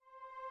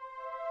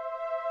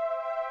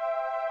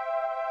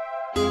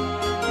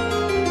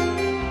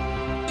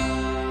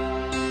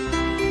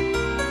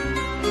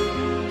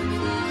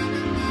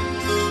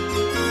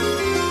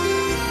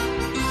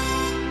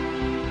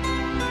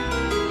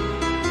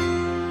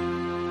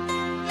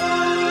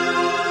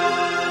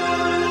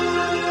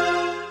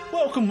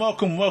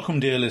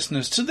welcome, dear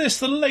listeners, to this,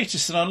 the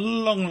latest in a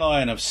long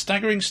line of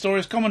staggering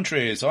stories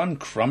commentaries. I'm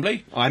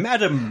Crumbly. I'm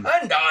Adam.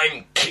 And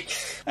I'm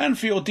Keith. And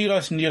for your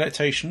delight and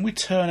delectation, we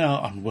turn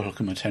our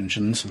unwelcome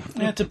attentions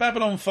to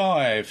Babylon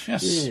 5.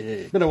 Yes.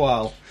 Yeah. Been a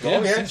while.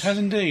 Yes, it has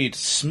indeed.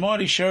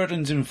 Smiley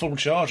Sheridan's in full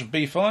charge of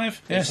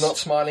B5. Yes. He's not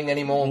smiling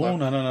anymore. Oh,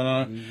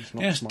 no.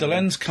 Yes, smiling.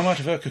 Delen's come out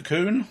of her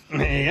cocoon.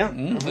 Yeah.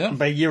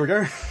 About a year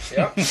ago.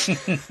 Yeah.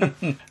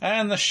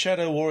 And the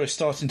Shadow War is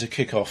starting to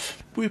kick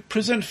off. We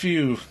present for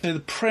you the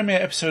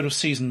premiere episode of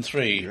Season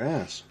 3.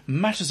 Yes.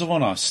 Matters of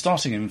Honour,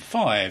 starting in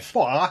 5,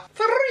 4,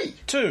 3.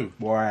 2.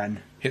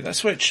 1. Hit that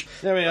switch.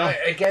 There we are.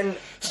 Again,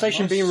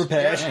 Station being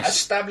repaired.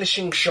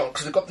 establishing shot,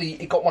 because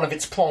it got one of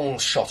its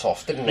prongs shot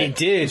off, didn't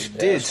it? It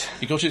did.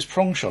 He got its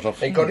prong shot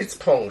off. It got its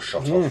prong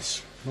shot off.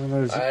 Yes. One of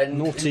those And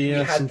naughty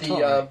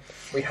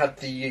we had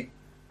the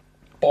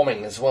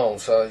bombing as well,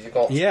 so you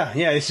got... Yeah,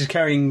 this is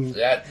carrying...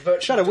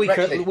 but Shadow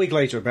a week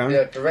later, apparently.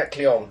 Yeah,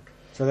 directly on.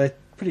 So they're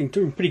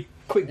doing pretty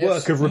quick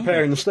work of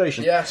repairing the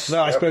station. Yes.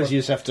 So I suppose you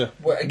just have to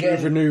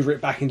manoeuvre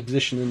it back into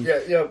position and...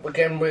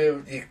 Again,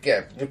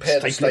 repair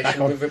the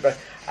station.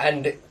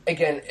 And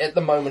again, at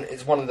the moment,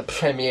 it's one of the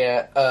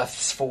premier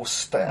Earth's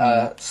Force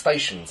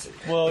stations.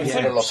 Well, it's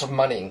a lot of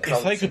money in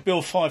if they could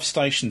build 5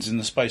 stations in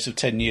the space of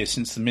 10 years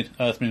since the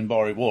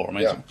Earth-Minbari War,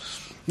 amazing.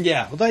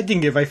 Yeah, well, they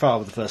didn't get very far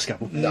with the first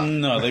couple.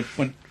 No, they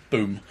went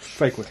boom.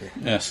 Very quickly.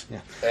 Yes.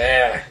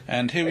 Yeah.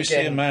 And here we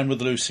see a man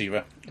with Lucy.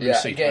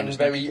 Again,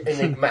 very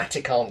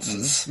enigmatic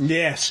answers.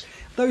 Yes.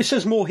 Though he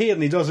says more here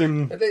than he does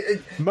in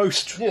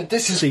most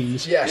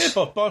scenes. Yes. Yeah,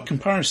 but by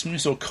comparison, we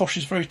saw Kosh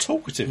is very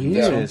talkative. He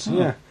is,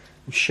 yeah.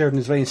 Sheridan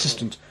is very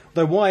insistent.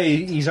 Though why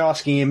he's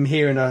asking him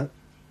here in a,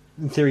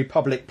 in theory,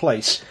 public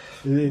place,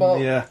 in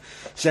the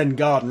Zen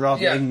garden,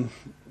 rather than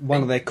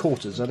one of their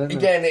quarters, I don't know.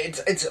 Again,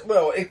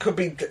 it could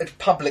be a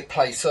public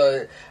place,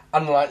 so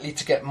unlikely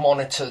to get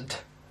monitored,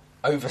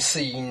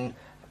 overseen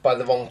by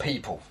the wrong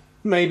people.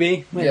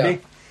 Maybe. Yeah.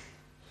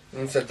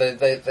 And so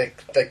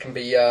they can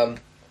be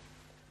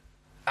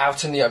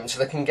out in the open, so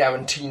they can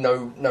guarantee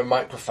no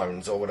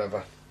microphones or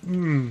whatever.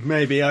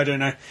 Maybe, I don't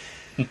know.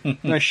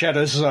 No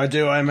shadows as I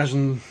do, I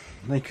imagine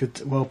they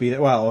could well be...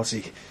 Well,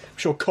 obviously, I'm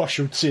sure Kosh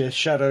would see a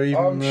shadow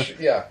even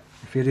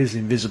if it is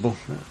invisible.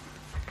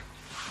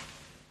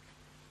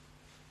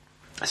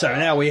 So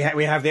now we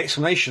have the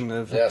explanation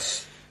of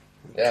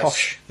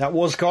Kosh. That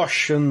was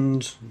Kosh,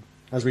 and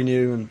as we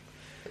knew, and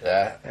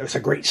it was a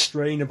great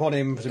strain upon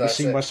him to be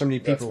seen by so many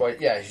people. That's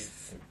why, he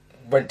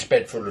went to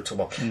bed for a little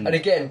while. And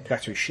again,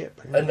 back to his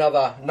ship.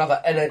 Another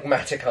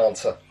enigmatic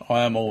answer.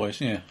 I am always,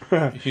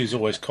 he's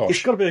always Kosh.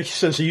 He's got a bit of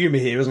sense of humour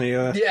here, hasn't he?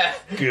 Yeah.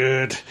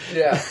 Good.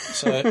 Yeah.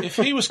 So if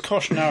he was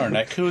Kosh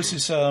Naranek, who was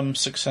his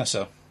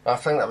successor? I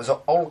think that was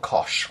old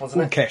Kosh,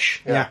 wasn't it?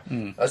 Kesh, yeah.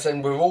 As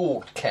in, we're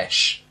all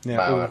Kesh.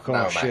 Yeah, all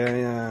Kosh,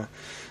 yeah.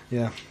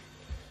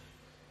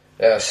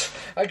 Yes.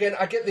 Again,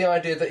 I get the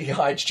idea that he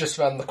hides just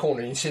around the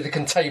corner. You see the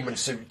containment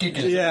suit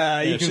giggling.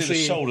 Yeah, you can see the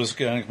shoulders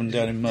going up and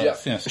down in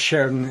mirth. Yeah. Yes.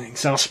 Sheridan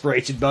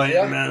exasperated by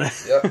him, man.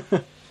 Yeah.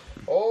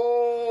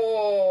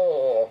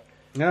 Oh.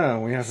 No,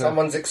 we have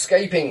someone's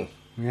escaping.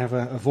 We have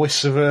a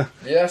voice of a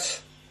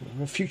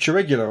future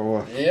regular,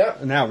 or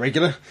now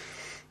regular.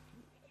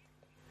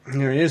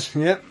 There he is.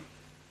 Yep.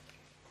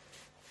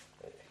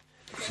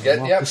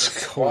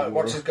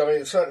 What is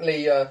going? It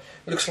certainly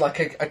looks like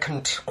a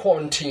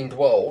quarantined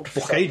world.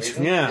 Blockade.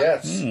 Yeah.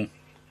 Yes.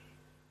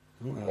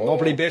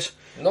 Knobbly bit.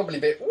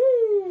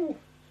 Woo!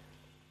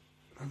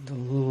 And a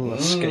little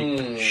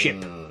escape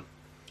ship.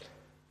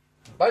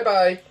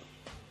 Bye.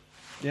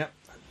 Yep.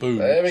 Boom.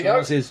 There we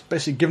go. He's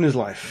basically given his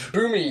life.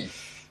 Boomy.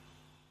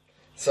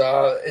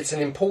 So it's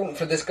important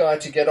for this guy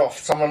to get off.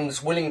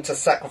 Someone's willing to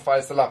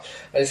sacrifice the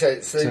life. And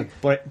so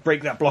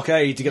break that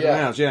blockade to get them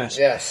out. Yes.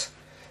 Yes.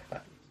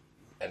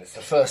 And it's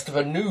the first of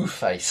a new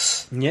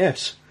face.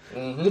 Yes.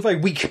 Mm-hmm. A very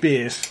weak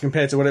beard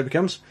compared to what it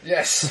becomes.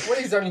 Yes. Well,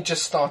 he's only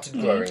just started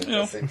growing.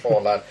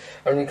 Poor lad.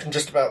 And we can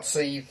just about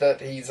see that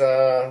he's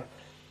a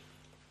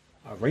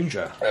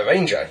ranger. A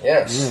ranger.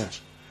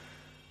 Yes.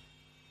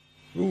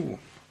 Ooh.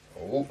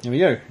 Here we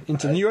go.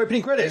 Into the new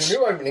opening credits.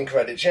 New opening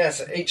credits,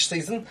 yes, each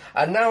season.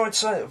 And now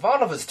it's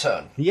Varnova's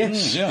turn.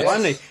 Yes.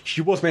 Finally.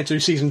 She was meant to do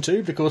season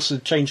 2 because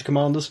of change of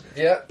commanders.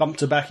 Yeah.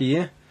 Bumped her back a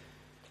year.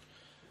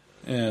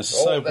 Yes.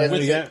 So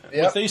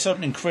with these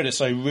opening credits,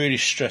 they really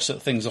stress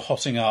that things are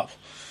hotting up.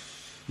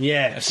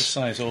 Yes. To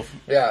say sort of.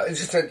 Yeah,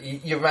 it's just that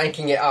you're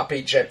ranking it up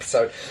each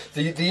episode.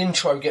 The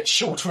intro gets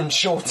shorter and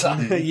shorter.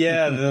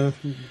 Yeah.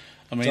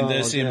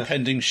 There's the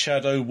impending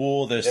Shadow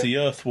War. There's the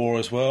Earth War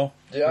as well.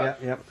 Yeah.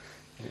 Yep.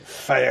 It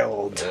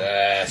failed.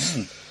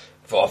 Yes.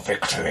 For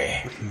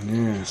victory.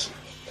 Yes.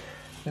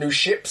 New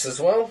ships as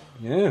well.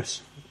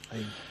 Yes. A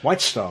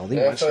White Star.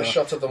 White Star.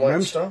 Shot of the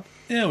White Star.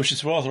 Yeah, which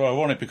is rather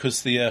ironic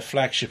because the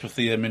flagship of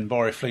the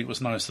Minbari fleet was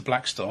known as the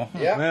Black Star.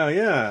 Yeah. Well,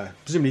 yeah.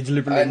 Presumably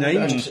deliberately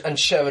named. And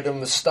Sheridan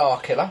was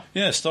Starkiller.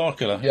 Yeah,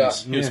 Starkiller. Yeah.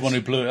 He was the one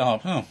who blew it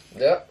up. Oh.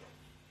 Yeah.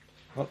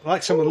 I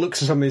like some of the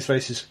looks of some of these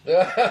faces.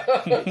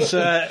 It's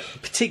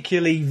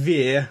particularly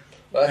Veer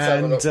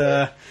and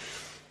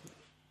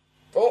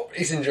Oh,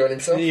 he's enjoying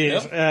himself. He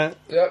is.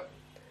 Yep.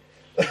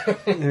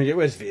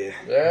 Where's Veer?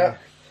 Yeah.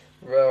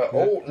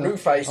 New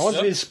face. I wonder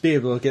if his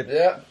beard will get...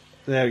 Yeah.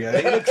 There we go.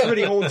 He looks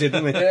really haunted,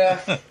 doesn't he?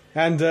 Yeah.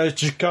 And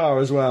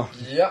Jakar as well.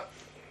 Yep.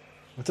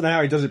 I don't know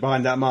how he does it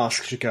behind that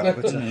mask, Jakar.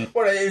 But,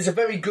 well, it was a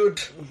very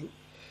good...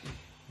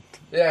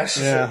 Yes.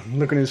 Yeah,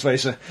 look at his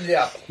face.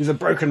 Yeah. He's a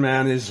broken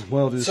man. His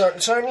world is...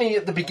 Certainly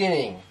at the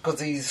beginning, because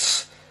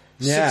he's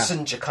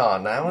citizen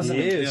Jakar now, isn't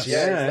he? He is, He's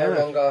no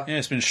longer... Yeah,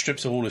 it's been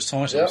stripped of all his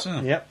titles.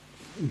 Yep. Yep.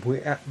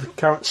 We're at the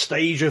current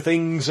stage of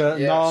things.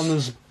 Narn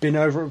has been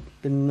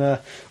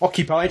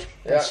occupied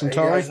by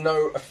Centauri. He has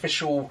no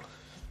official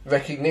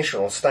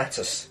recognition or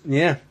status.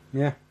 Yeah.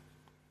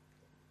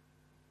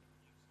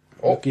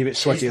 Looking a bit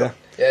sweaty there.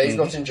 Yeah, he's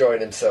not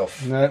enjoying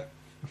himself. No.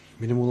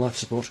 Minimal life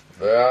support.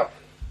 Yeah.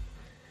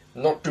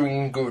 Not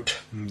doing good.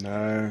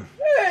 No.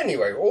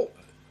 Anyway,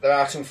 they're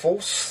out in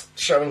force,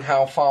 showing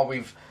how far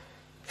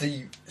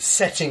the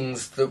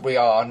settings that we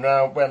are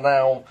now. We're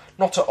now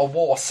not at a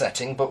war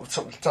setting, but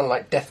something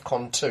like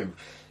DEFCON 2.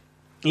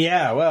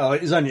 Yeah, well,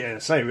 it's only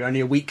we're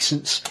only a week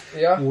since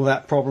all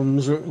those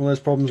problems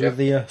with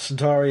the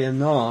Centauri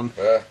and Narn,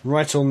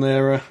 right on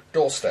their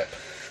doorstep.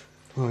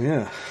 Oh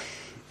yeah.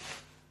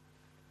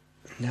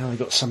 Now we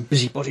got some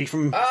busybody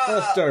from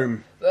Earth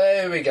Dome.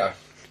 There we go.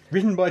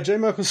 Written by J.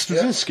 Michael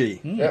Straczynski.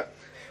 Yeah.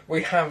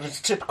 We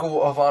have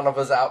typical of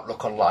Ivan's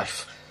outlook on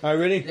life. Oh,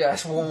 really?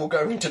 Yes, we're all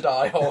going to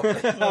die.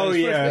 Oh,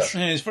 yes.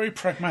 Yeah, he's very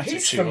pragmatic.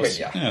 He's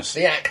familiar. Yes.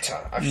 The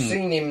actor. I've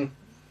seen him...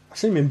 I've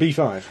seen him in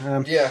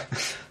B5. Yeah.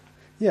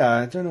 Yeah,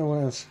 I don't know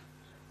what else.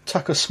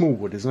 Tucker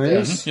Smallwood, isn't it?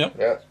 Yes. Yep.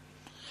 Yeah.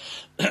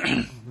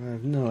 I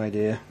have no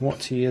idea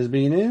what he has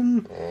been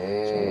in.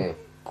 So,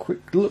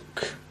 quick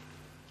look.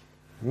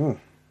 Oh.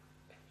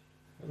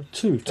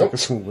 2 Tucker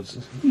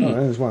Smallwoods. Oh,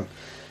 there's one.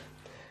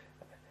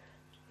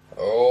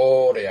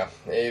 Oh dear.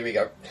 Here we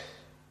go.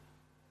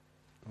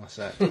 What's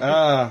that?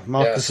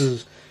 Marcus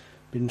has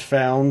been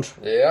found.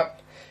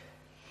 Yep.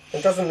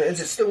 Is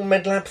it still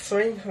MedLab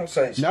 3?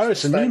 No,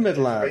 it's a new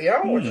MedLab.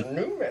 Yeah, it's a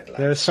new MedLab.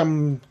 There's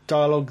some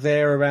dialogue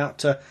there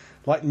about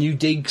new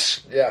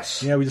digs.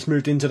 Yes. Yeah, we just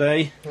moved in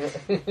today.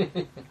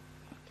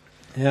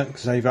 Yeah,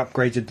 because they've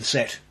upgraded the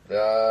set.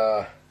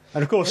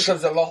 And of course,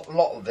 there's a lot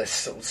of this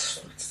sort of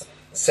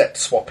set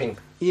swapping.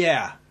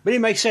 Yeah, but it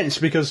makes sense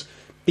because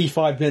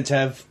B5 meant to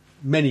have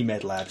many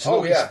MedLabs.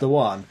 Oh, not just the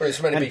one. Well,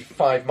 it's meant to be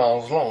 5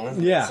 miles long,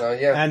 isn't it? So,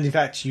 and in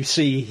fact, you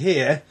see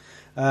here,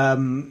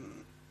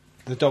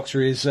 the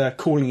doctor is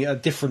calling it a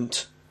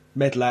different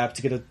MedLab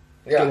to get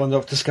one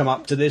doctor to come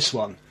up to this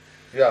one.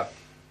 Yeah.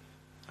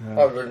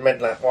 We're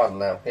MedLab 1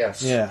 now,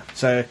 yes. Yeah,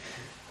 so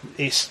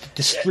it's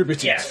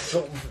distributed. Yeah,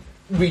 sort of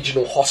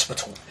regional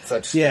hospital,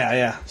 so to speak.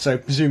 Yeah. So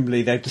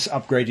presumably they've just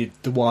upgraded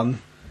the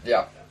one.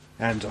 Yeah.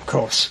 And of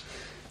course,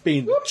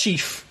 being the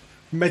chief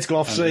medical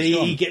officer,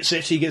 he gets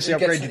it. He gets the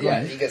upgraded one.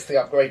 Yeah, he gets the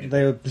upgraded.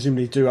 They will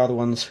presumably do other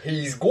ones.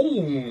 He's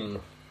gone.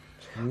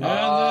 And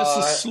there's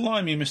the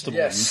slimy Mr.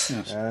 Yes.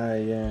 Bond.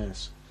 Yes.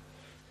 Yes.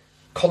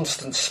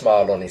 Constant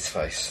smile on his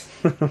face.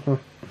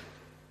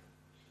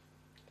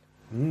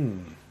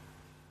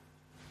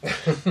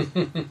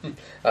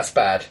 That's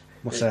bad.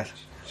 What's that?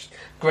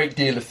 Great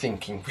deal of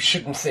thinking. We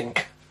shouldn't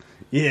think.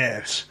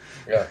 Yes.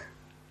 Yeah.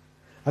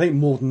 I think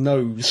Morden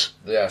knows.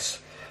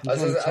 Yes. He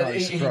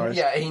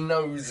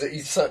knows that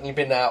he's certainly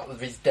been out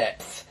of his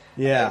depth.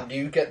 Yeah. And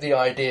you get the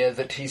idea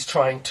that he's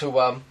trying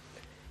to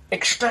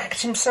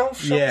extract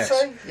himself, shall we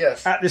say?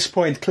 Yes. At this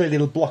point, clearly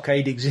the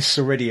blockade exists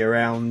already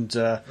around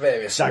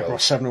various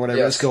Zagros 7 or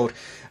whatever it's called.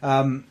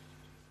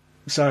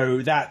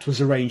 So that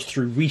was arranged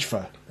through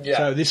Reefer. Yeah.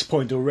 So at this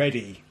point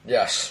already,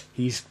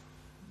 he's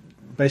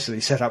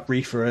basically set up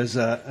Reefer as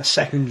a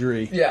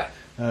secondary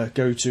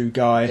go-to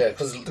guy. Yeah,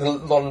 because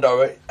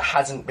Londo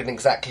hasn't been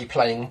exactly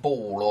playing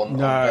ball on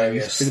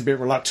various... he's been a bit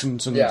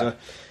reluctant and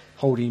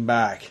holding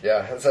back.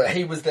 Yeah, so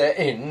he was their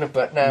in,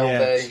 but now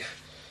they...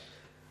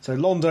 So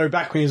Londo,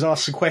 back when he was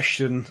asked the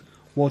question,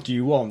 what do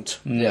you want?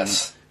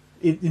 Yes.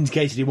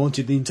 Indicated he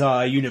wanted the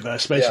entire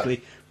universe,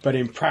 basically, but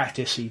in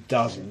practice he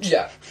doesn't.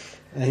 Yeah.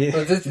 He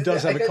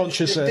does have a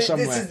conscience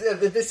somewhere.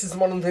 This is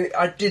one of the...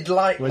 I did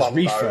like Whereas Londo.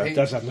 Reefer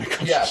does have no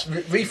conscience.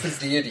 Yeah, Reefer's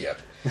the idiot.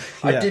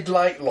 I did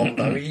like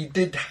Londo. He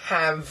did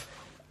have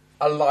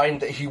a line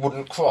that he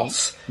wouldn't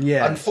cross.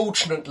 Yes.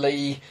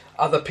 Unfortunately,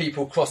 other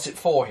people cross it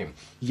for him.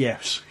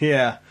 Yes.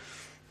 Yeah.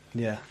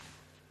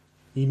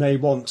 He may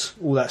want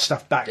all that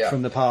stuff back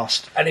from the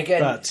past, and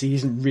again, but he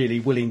isn't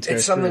really willing to.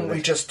 It's something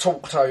we just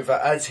talked over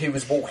as he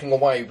was walking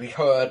away. We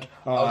heard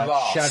a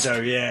rasp, shadow,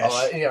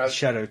 yes,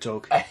 shadow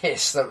talk, a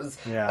hiss. That was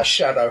a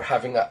shadow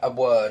having a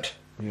word.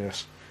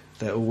 Yes,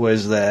 they're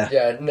always there.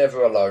 Yeah,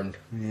 never alone.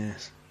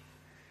 Yes,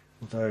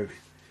 although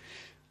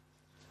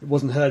it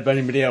wasn't heard by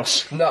anybody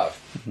else. No.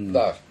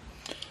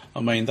 I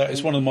mean, that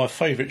is one of my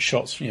favourite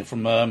shots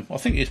from. I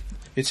think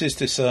it is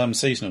this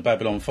season of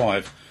Babylon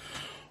 5.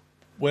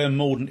 Where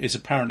Morden is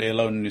apparently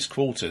alone in his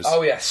quarters.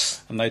 Oh,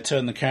 yes. And they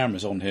turn the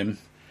cameras on him.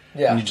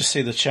 Yeah. And you just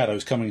see the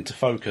shadows coming into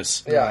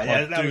focus.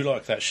 Yeah. I do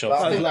like that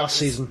shot. That was last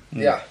season.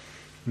 Yeah.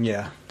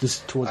 Yeah,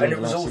 just towards the and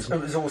end of last season.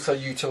 it was also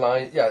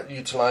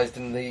utilised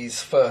in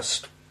these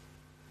first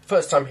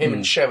time him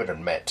and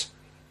Sheridan met.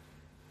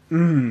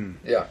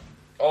 Yeah.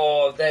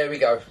 Oh, there we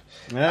go.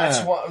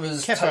 That's what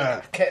was...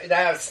 Keffer.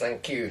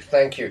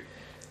 Thank you.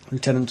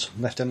 Lieutenant,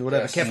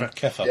 whatever. Yes.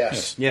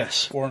 Keffer.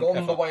 Yes.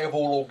 Gone the way of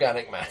all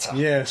organic matter.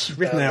 Yes,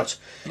 written out.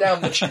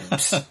 Down the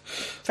tubes.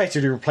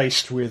 Effectively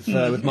replaced with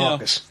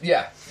Marcus.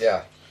 Yeah.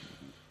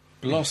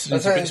 Blasted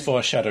into bits by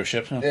a shadow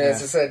ship. Yeah,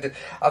 as I said,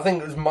 I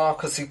think it was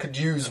Marcus he could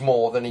use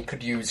more than he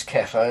could use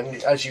Keffer.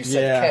 And as you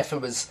said, Keffer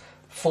was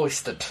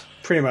foisted.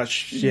 Pretty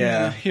much,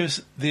 yeah. He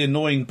was the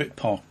annoying bit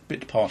part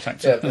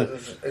actor. Yeah,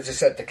 as I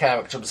said, the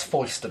character was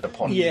foisted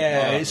upon him.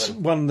 Yeah, it's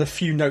one of the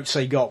few notes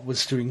they got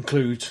was to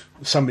include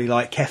somebody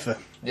like Keffer.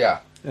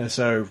 Yeah.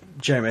 So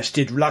JMS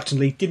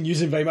didn't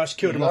use him very much,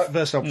 killed him off the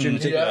first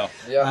opportunity.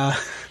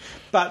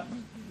 But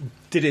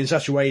did it in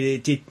such a way that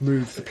it did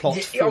move the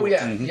plot forward.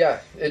 Yeah,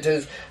 it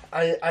is.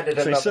 I added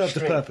so another it served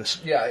string. a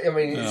purpose. Yeah, I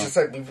mean, as I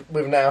said,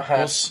 we've now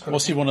had...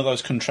 Was he one of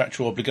those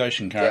contractual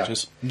obligation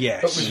characters? Yeah.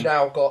 Yes. But we've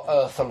now got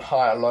Earth on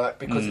high alert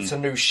because it's a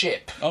new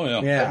ship. Oh,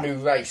 yeah. A new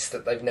race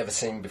that they've never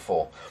seen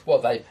before. Well,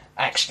 they've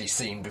actually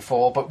seen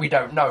before, but we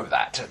don't know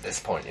that at this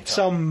point in time.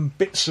 Some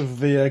bits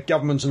of the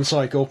government and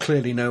Psycho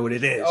clearly know what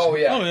it is. Oh,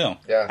 yeah.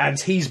 And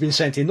he's been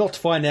sent in not to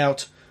find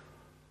out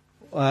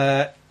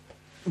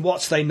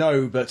what they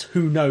know, but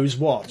who knows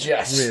what.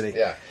 Yes. Really.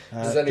 Yeah.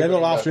 They're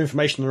not after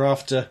information, they're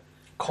after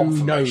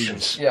who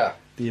knows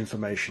the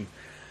information.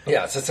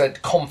 Yeah, as I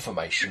said,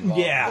 confirmation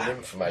rather than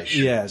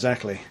information. Yeah,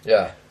 exactly.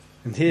 Yeah.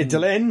 And here,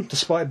 Delenn,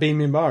 despite being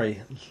Minbari,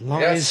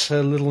 lies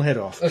her little head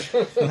off.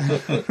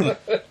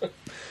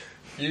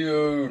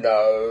 You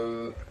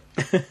know.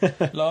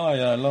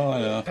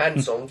 Liar.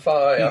 Pants on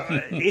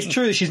fire. It's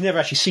true that she's never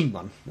actually seen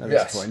one at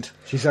this point.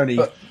 She's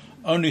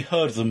only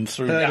heard them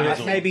through...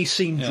 maybe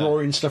seen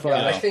drawings, stuff like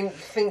that. I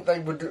think they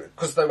would,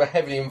 because they were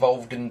heavily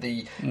involved in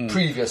the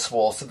previous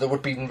war, so there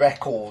would be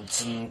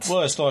records and...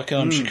 Well, it's like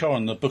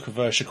Shakaran, the Book of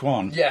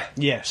Shaquan. Yeah.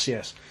 Yes.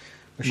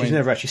 But she's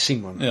never actually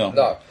seen one. Yeah.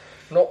 No.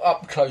 Not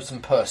up close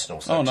and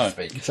personal, so to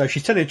speak. So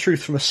she's telling the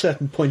truth from a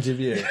certain point of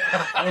view.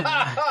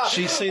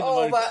 She's seen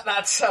them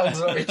that sounds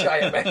very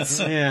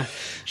JMS. Yeah.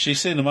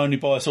 She's seen them only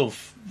by sort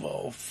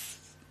of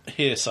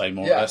hearsay,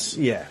 more or less.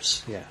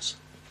 Yes.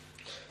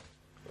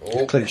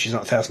 Oh. Clearly she's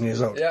not 1,000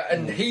 years old. Yeah,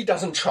 and he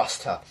doesn't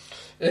trust her.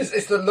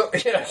 It's the look,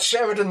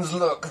 Sheridan's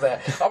look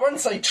there. I won't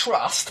say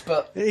trust,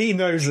 but... He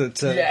knows that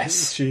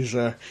she's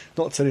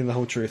not telling the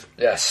whole truth.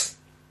 Yes.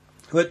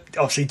 But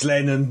obviously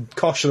Glenn and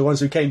Kosh are the ones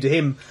who came to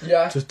him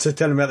to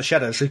tell him about the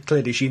shadows, so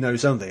clearly she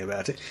knows something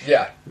about it.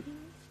 Yeah.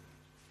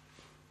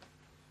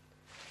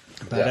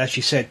 But as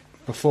she said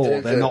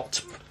before, they're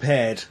not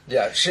prepared.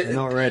 Yeah. They're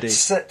not ready.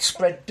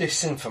 Spread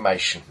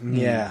disinformation.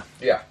 Yeah.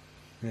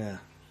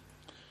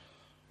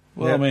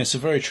 Well, I mean, it's a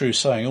very true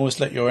saying. Always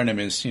let your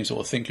enemies sort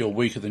of think you're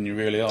weaker than you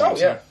really are. Oh,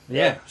 yeah.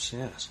 Yes.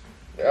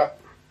 Yeah.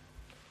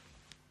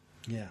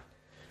 Yeah.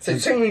 So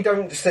soon we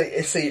don't see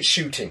it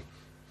shooting.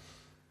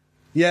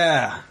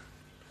 Yeah.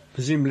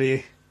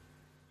 Presumably...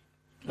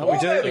 Oh,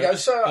 there we go.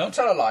 So,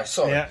 tell a lie,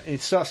 sorry. Yeah,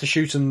 it starts to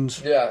shoot and...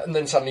 Yeah, and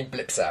then suddenly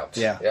blips out.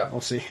 Yeah.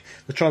 Obviously,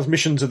 the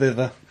transmission to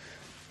the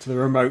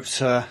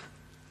remote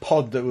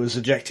pod that was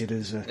ejected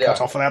is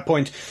cut off at that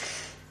point.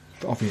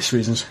 For obvious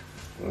reasons.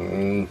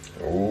 Ooh.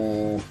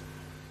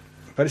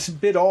 But it's a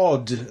bit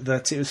odd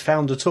that it was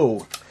found at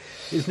all.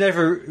 It was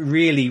never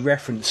really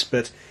referenced,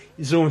 but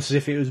it's almost as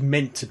if it was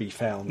meant to be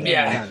found.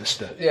 Yeah.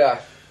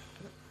 Yeah.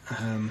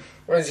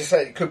 Well, as you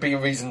say, it could be a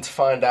reason to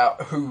find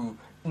out who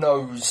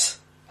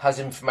has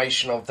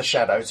information of the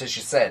shadows, as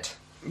you said.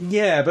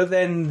 Yeah, but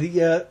then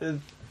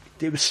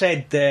it was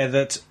said there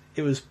that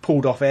it was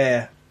pulled off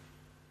air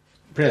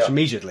pretty much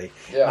immediately.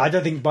 Yeah. I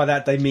don't think by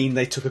that they mean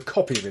they took a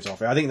copy of it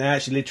off air. I think they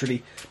actually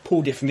literally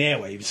pulled it from the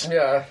airwaves.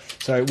 Yeah.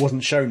 So it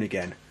wasn't shown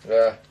again.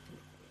 Yeah.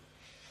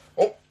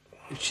 Oh.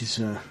 Which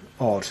is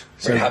odd.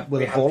 So will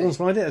the Vorlons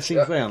find it? It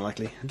seems very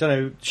unlikely. I don't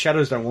know.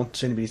 Shadows don't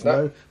want anybody to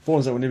know.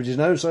 Vorlons don't want anybody to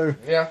know, so...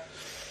 Yeah.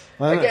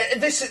 Again,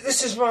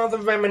 this is rather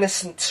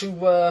reminiscent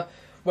to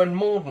when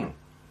Morden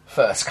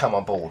first come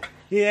aboard.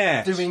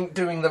 Yeah.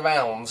 Doing the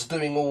rounds,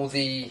 doing all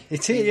the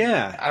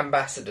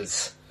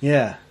ambassadors.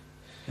 Yeah,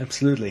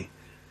 absolutely.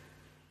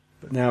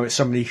 But now it's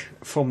somebody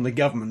from the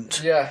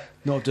government. Yeah.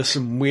 Not just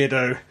some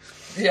weirdo.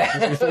 Yeah.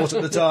 As we thought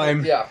at the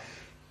time. Yeah.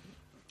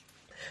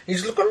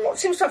 He's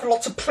seems to have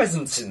lots of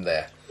presents in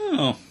there.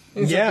 Oh.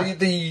 Yeah.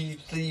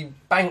 The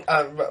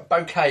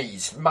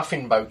bouquets,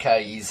 muffin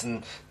bouquets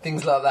and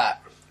things like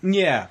that.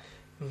 Yeah.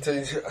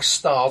 So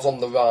stars on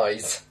the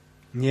rise.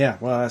 Yeah,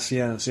 well, that's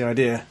the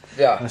idea.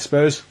 Yeah. I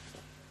suppose.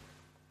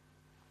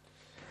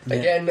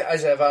 Again,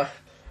 as ever,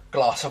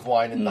 glass of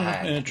wine in the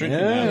hand.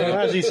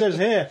 As he says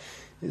here,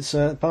 it's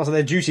part of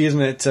their duty, isn't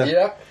it?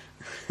 Yeah.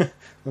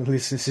 At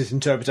least this is his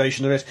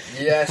interpretation of it.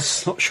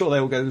 Yes. Not sure they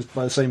all go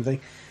by the same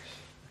thing.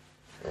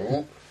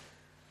 Ooh.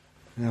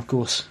 Now, of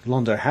course,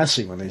 Londo has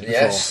seen one of these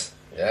before.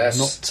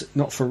 Yes.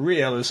 Not for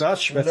real as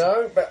such, but...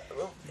 No, but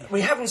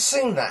we haven't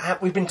seen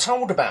that. We've been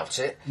told about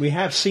it. We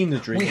have seen the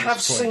dream. We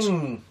have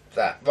seen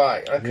that.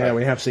 Right, okay. Yeah,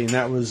 we have seen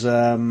that was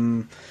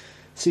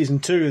season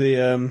 2,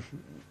 the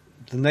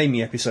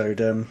naming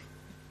episode.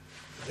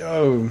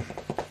 Oh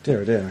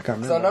dear, I can't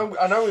remember. So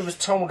I know we was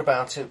told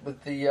about it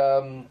with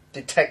the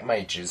tech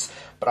mages,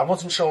 but I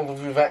wasn't sure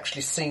if we've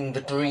actually seen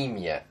the dream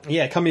yet.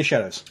 Yeah, Come Your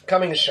Shadows.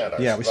 Coming Your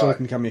Shadows. Yeah, we saw it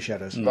in Come Your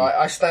Shadows. Right,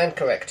 I stand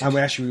corrected. And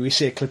we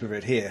see a clip of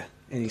it here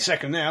any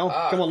second now.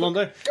 Come on,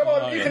 Londo. Come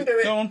on, you can do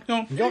it. Go on.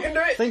 You can do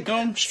it. Think. Go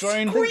on,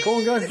 strain. Think. Go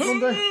on, go,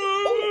 Londo.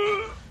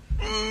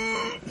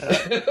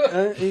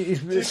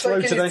 He's slow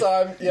taking today. his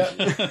time. Yeah,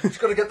 he's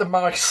got to get the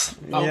mice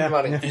up and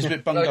running. He's a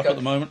bit bunged up at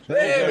the moment.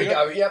 There we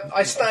go. Yep,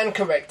 I stand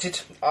corrected.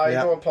 I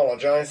do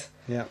apologise.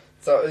 Yeah.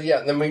 So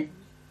and then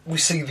we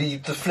see the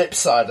flip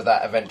side of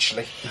that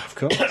eventually. Of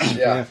course.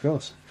 Yeah, of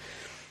course.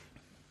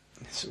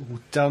 It's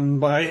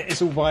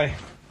all by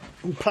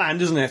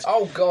planned, isn't it?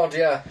 Oh God,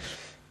 yeah.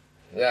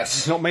 Yes.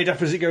 It's not made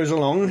up as it goes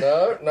along.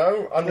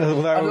 No.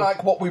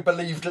 Unlike what we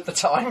believed at the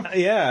time.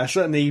 Yeah,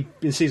 certainly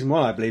in season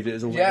 1 I believed it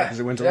was all made up as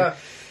it went along.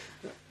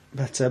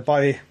 But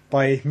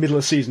by middle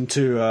of season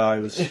 2 I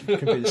was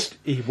convinced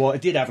he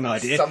did have an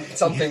idea.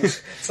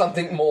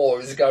 Something more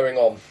is going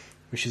on.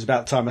 Which is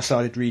about the time I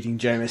started reading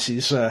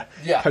JMS's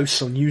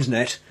posts on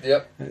Usenet.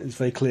 Yep. It's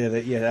very clear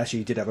that, actually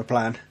he did have a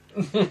plan.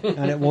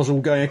 And it was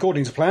all going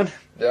according to plan.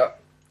 Yeah.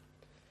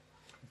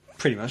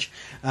 Pretty much.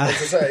 As I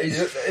say,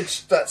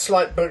 it's that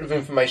slight bit of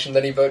information,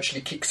 then he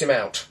virtually kicks him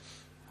out.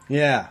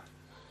 Yeah.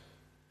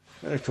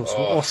 Of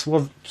course,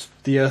 what's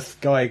the Earth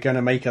guy going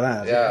to make of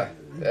that?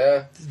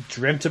 Yeah.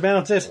 Dreamt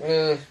about it?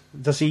 Yeah.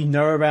 Does he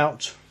know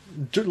about...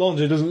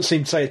 Londo doesn't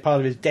seem to say it's part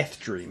of his death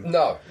dream.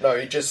 No,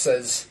 he just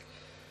says...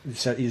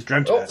 He's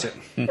dreamt about it.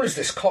 What is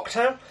this,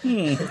 cocktail?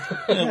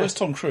 Where's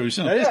Tom Cruise?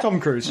 Isn't it? It is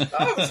Tom Cruise.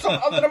 It's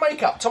under the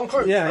makeup, Tom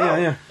Cruise.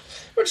 Yeah.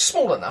 Which is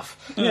small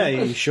enough. Yeah,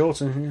 he's short.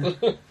 Yeah.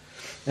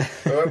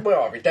 Where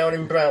are we? Down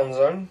in Brown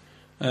Zone?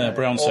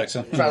 Brown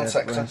sector. Brown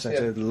sector. Brown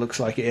sector. It looks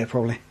like it here,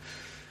 probably.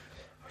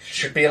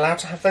 Should be allowed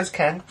to have those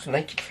candles,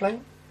 naked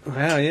flame.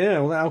 Well, yeah,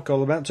 all that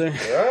alcohol about too.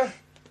 Yeah.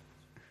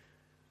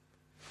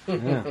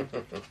 I'm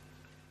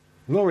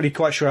not really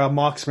quite sure how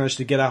Mark's managed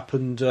to get up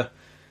and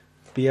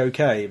be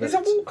okay. But he's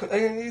a walker.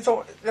 He's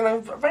a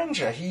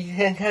ranger. He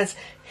has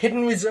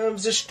hidden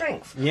reserves of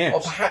strength. Yes.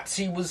 Or perhaps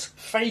he was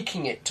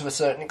faking it to a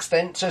certain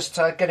extent, just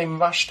to get him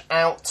rushed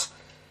out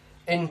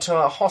into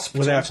a hospital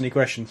without any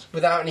questions,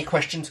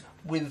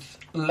 with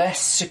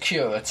less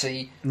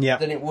security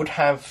than it would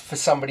have for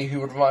somebody who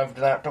would arrive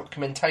without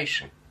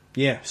documentation.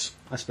 Yes,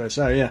 I suppose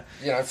so. Yeah.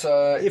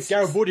 So if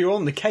Garibaldi were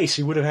on the case,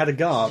 he would have had a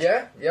guard.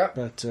 Yeah.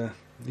 But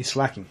he's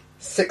slacking.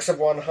 6 of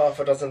one, half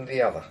a dozen of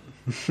the other.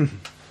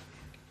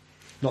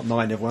 Not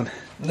 9 of one.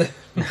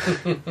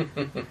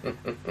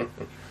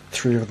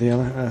 3 of the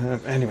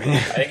other.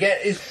 Anyway. Again,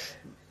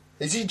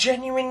 is he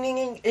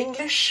genuinely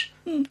English?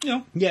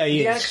 Yeah. Yeah,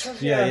 he the is.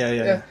 Accent?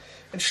 Yeah.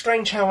 It's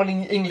strange how an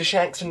English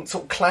accent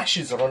sort of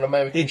clashes on an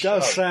American show. It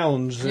does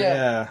sound,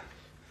 Of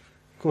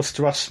course,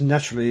 to us,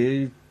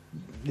 naturally,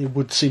 it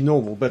would seem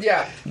normal, but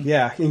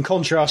in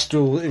contrast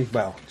to,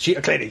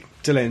 clearly,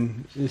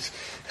 Dylan is...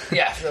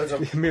 Yeah.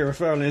 Mira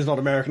Furlan is not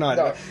American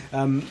either.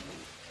 No.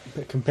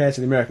 But compared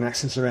to the American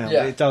accents around,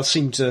 it does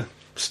seem to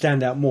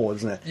stand out more,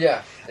 doesn't it?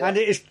 Yeah. And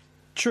it is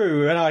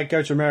true, when I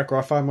go to America,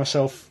 I find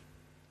myself...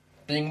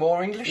 Being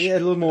more English? Yeah, a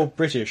little more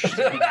British. Excuse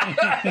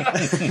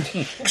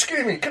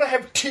me, can I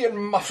have tea and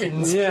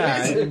muffins,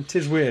 yeah, please? it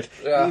is weird.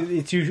 Yeah.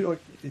 It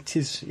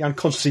is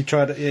unconsciously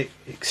try to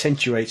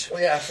accentuate.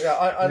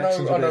 I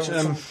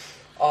know.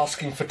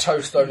 Asking for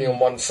toast only on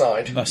one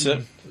side. That's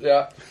it.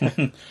 Yeah.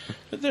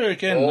 But there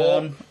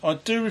again, I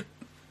do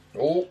remember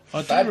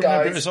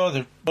it was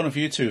either one of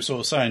you two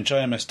sort of saying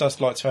JMS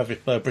does like to have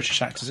British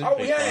actors in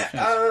people.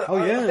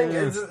 I think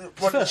it's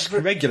first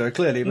regular,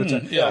 clearly, but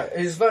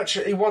he's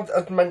virtually he was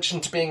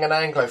mentioned to being an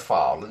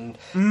Anglophile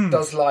and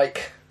does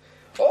like.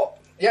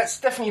 It's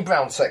definitely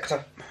Brown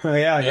sector.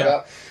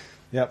 Yep.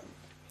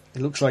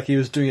 It looks like he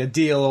was doing a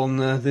deal on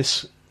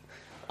this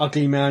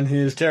ugly man in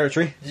his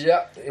territory.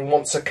 Yeah, he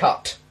wants a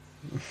cut.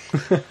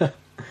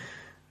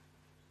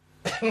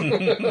 That's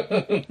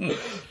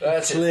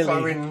it.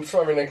 Throw in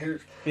a.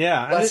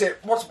 Yeah, that's it.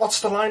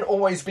 What's the line?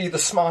 Always be the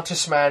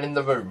smartest man in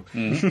the room.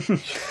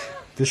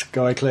 This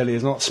guy clearly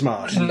is not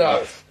smart.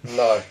 No.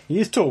 He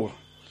is tall.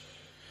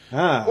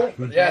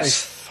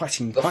 Yes.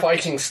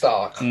 Fighting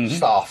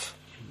staff.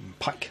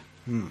 Pike.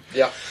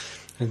 Yeah.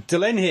 And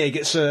Delenn here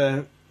gets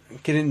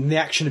getting in the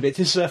action a bit.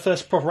 This is her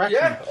first proper action.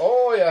 Yeah.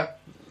 Oh yeah.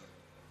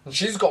 And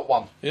she's got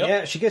one. Yep.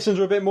 Yeah, she gets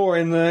into a bit more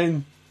in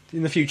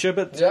the future,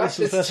 but this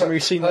is the first time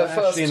we've seen her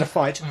actually in a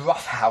fight.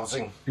 Rough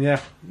housing.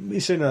 Yeah,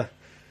 we've seen a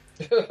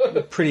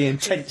pretty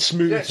intense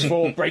moves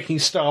for breaking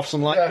staffs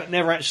and but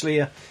never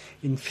actually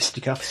in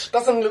fisticuffs.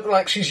 Doesn't look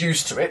like she's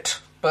used to it,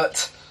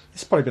 but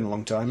it's probably been a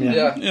long time.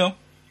 Yeah.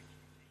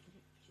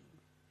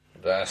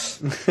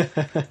 Yes.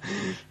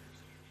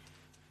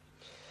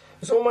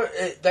 It's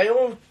almost they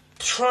all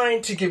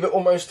trying to give it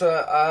almost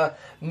a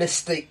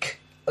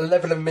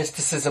level of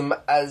mysticism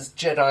as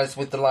Jedis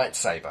with the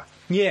lightsaber.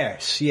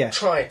 Yes.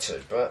 Try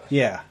to, but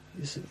yeah.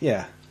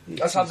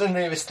 that's the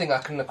nearest thing I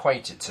can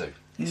equate it to.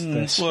 It's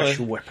their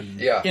special weapon.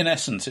 Yeah. In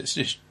essence, it's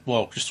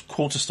just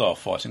quarterstaff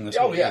fighting. That's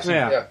Oh, what it yes. is.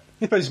 Yeah. Yeah.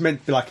 I suppose it's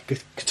meant to be like a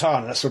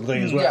katana, that sort of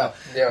thing as well.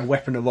 Yeah. A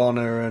weapon of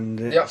honour, and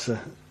it's a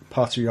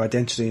part of your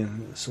identity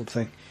and that sort of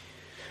thing.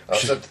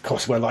 Which is, of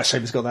course, where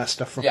lightsabers got that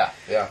stuff from. Yeah.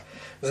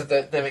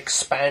 They're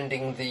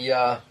expanding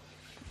the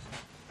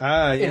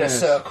inner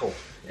circle.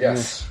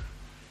 Yes.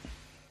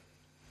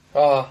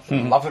 Oh,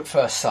 love at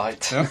first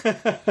sight.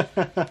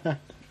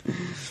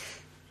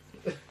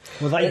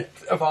 Well,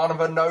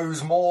 Ivanova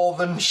knows more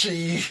than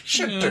she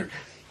should do.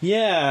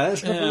 Yeah,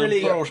 that's never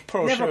really never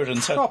properly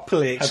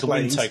had the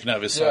wind explained. taken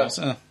over his sails.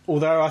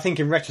 Although I think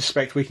in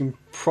retrospect we can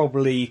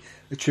probably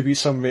attribute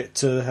some of it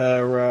to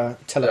her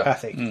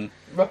telepathic.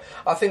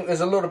 I think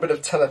there's a little bit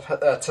of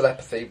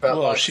telepathy, but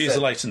Well, she's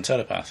a latent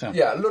telepath.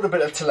 Yeah, a little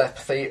bit of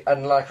telepathy,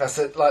 and like I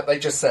said, like they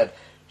just said,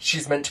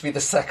 she's meant to be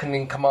the second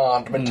in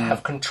command, meant to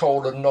have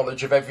control and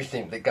knowledge of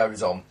everything that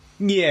goes on.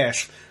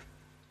 Yes,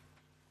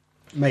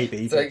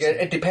 maybe. So again,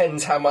 it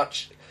depends how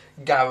much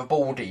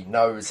Garibaldi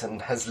knows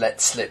and has let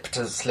slip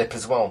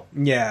as well.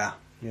 Yeah.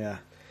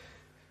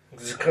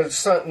 Because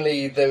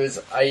certainly there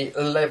is a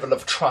level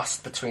of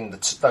trust between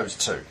those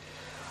two.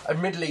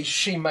 Admittedly,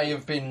 she may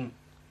have been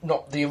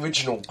not the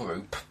original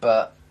group,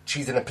 but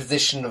she's in a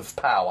position of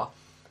power.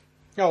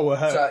 Oh, well,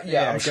 her. So,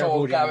 I'm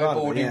sure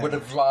Garibaldi would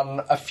have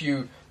run a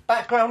few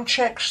background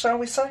checks, shall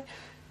we say?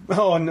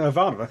 Oh, on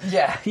Ivanova.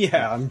 Yeah.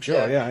 Yeah, I'm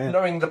sure, yeah.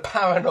 Knowing the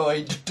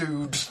paranoid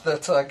dude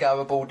that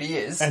Garibaldi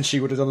is. And she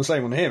would have done the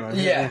same on him.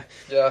 Yeah.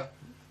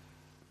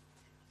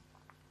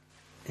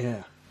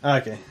 Yeah.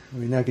 Okay,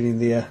 we're now getting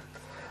the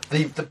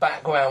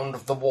background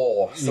of the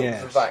war. Sort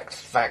of the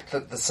fact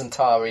that the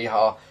Centauri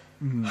are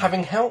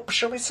having help,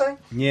 shall we say?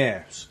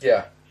 Yes.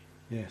 Yeah.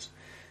 Yes.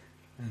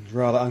 And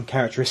rather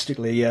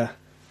uncharacteristically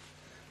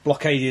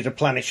blockaded a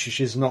planet which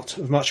is not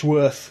of much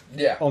worth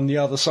on the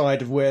other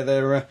side of where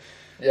they're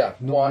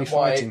normally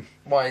fighting.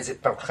 Why is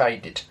it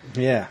blockaded?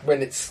 Yeah.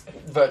 When it's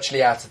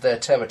virtually out of their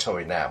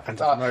territory now.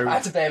 And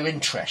out of their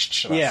interest,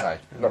 shall I say.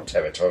 Not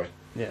territory.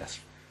 Yes.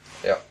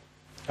 Yeah.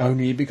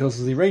 Only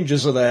because the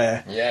Rangers are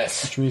there.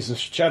 Yes. Which means the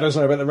Shadows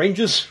know about the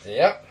Rangers.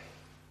 Yeah.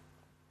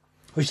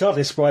 Which is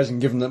hardly surprising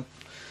given that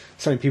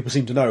so many people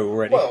seem to know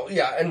already. Well,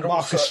 yeah, and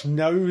Marcus also,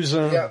 knows.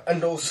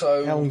 And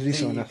also how long did he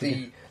sign up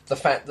again? The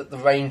fact that the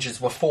Rangers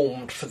were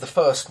formed for the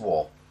first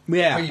war.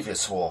 Yeah. The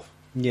previous war.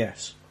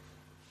 Yes.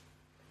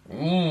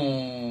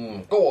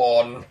 Go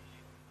on.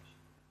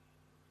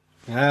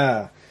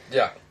 Ah.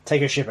 Yeah.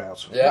 Take a ship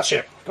out. Yeah. What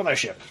ship? Got no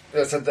ship.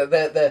 Yeah, so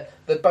they're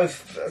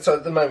both. So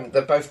at the moment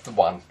they're both the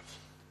one.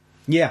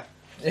 Yeah.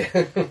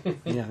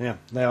 Yeah.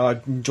 They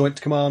are in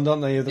joint command,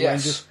 aren't they, of the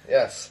Rangers?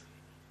 Yes.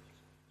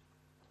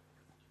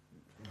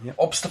 Yep.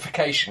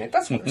 Obstification.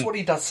 That's what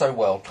he does so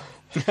well.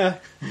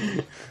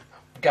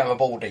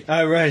 Garibaldi.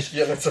 Oh, right.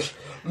 Yeah, that's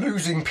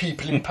losing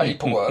people in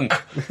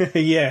paperwork.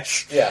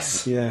 Yes.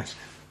 Yes.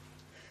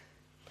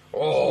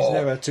 Oh, He's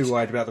never too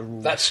worried about the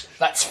rules.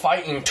 That's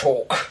fighting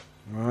talk.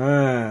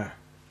 Ah.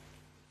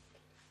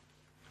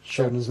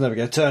 Sheldon's never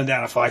going to turn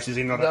down a fight, is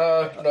he? Not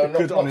a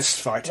good,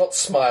 honest fight. Not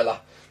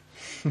Smiler.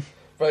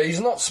 But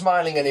he's not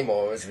smiling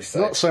anymore, as we say.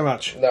 Not so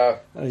much. No.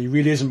 He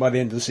really isn't by the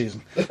end of the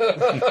season.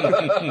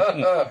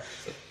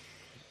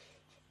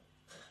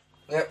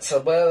 Yeah, so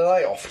where are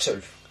they off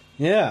to?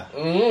 Yeah.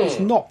 It's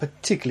not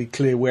particularly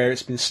clear where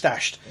it's been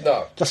stashed.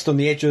 No. Just on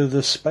the edge of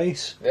the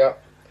space. Yeah.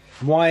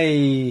 Why?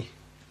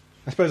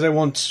 I suppose they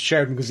want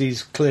Sheridan because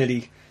he's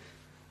clearly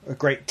a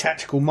great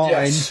tactical mind.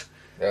 Yes.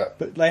 Yeah.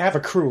 But they have a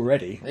crew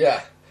already.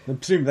 Yeah. I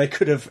presume they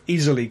could have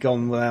easily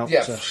gone without...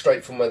 Yeah,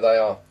 straight from where they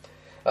are.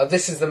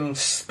 This is them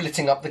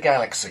splitting up the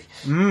galaxy.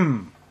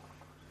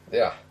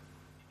 Yeah.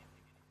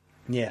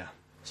 Yeah.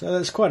 So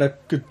that's quite a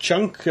good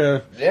chunk.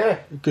 A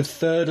good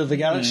third of the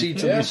galaxy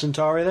to the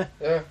Centauri there.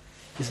 Yeah.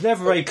 It's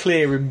never very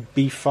clear in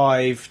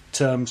B5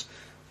 terms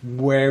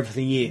where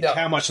everything is. No,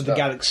 how much of the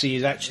galaxy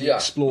is actually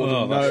explored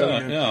and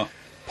known,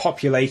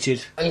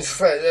 populated. And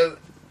so,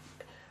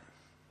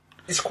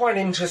 it's quite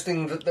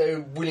interesting that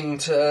they're willing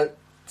to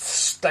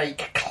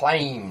stake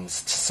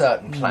claims to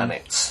certain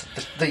planets,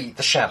 the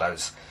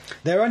Shadows.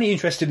 They're only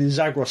interested in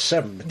Zagros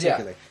 7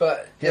 particularly.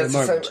 But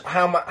so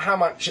how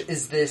much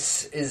is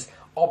this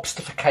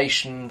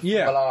obstification for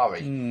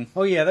Valari?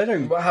 Oh yeah, they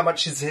don't. How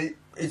much is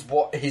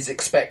what he's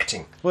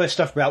expecting? Well, there's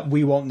stuff about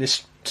we want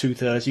this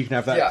 2/3, you can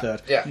have that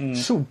third. Yeah.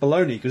 It's all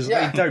baloney because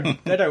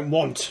they don't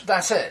want.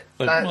 That's it.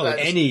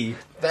 Any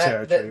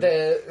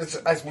territory.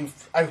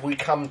 As we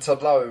come to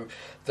know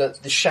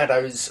that the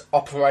Shadows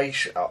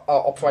operation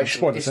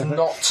is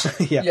not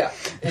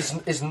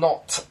is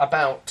not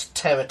about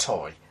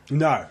territory.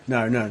 No,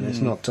 it's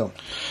not.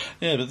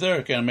 Yeah, but there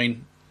again, I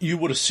mean, you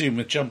would assume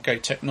with jump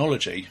gate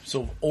technology,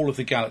 sort of all of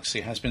the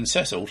galaxy has been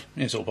settled,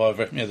 sort of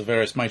by the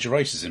various major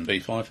races in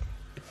B5.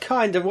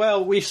 Kind of.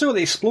 Well, we saw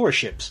the explorer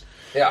ships,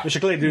 which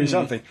are clearly doing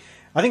something.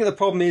 I think the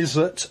problem is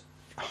that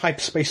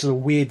hyperspace is a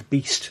weird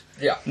beast.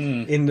 Yeah.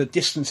 In that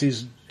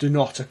distances do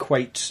not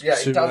equate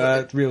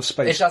to real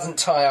space. It doesn't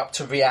tie up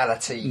to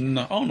reality.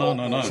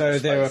 No. So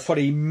there are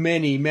probably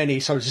many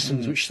solar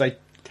systems which they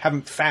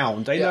haven't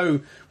found. They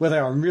know where they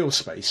are in real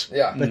space,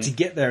 but to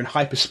get there in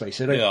hyperspace,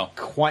 they don't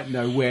quite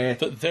know where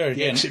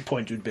the exit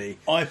point would be.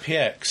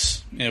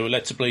 IPX, we're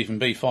led to believe in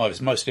B5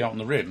 is mostly out on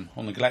the rim,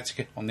 on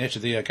the edge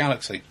of the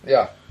galaxy.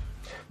 Yeah.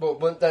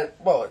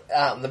 Well,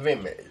 out on the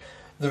rim.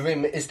 The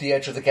rim is the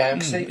edge of the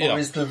galaxy, or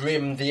is the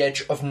rim the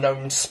edge of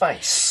known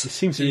space? It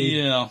seems to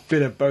be a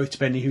bit of both,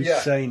 depending who's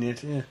saying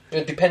it. Yeah.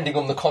 Depending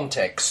on the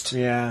context.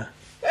 Yeah.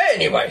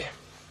 Anyway.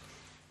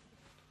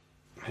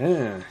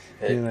 Yeah.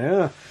 Here they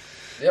are.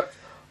 Yep.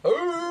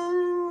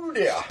 Oh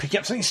dear. Pick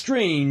up something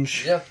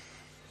strange. Yeah.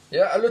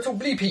 Yeah, a little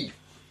bleepy.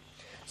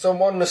 So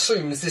one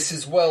assumes this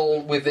is well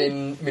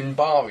within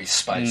Minbari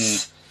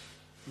space.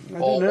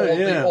 Or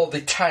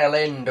the tail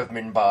end of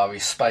Minbari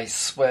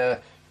space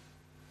where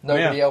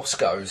nobody else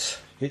goes.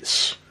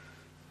 It's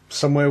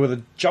somewhere with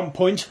a jump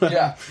point.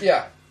 Yeah.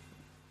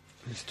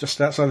 It's just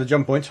outside the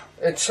jump point.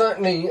 It's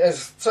certainly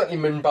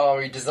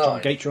Minbari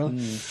design. Gate run.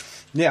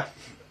 Yeah.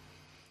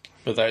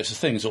 But that is the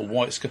thing, is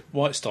that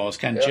white stars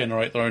can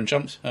generate their own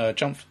jump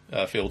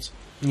fields.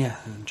 Yeah,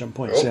 jump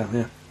points,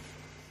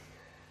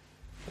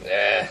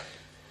 yeah.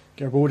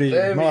 Garibaldi,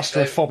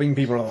 master of fobbing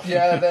people off.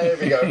 Yeah, there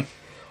we go.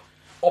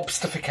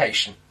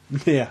 Obstification.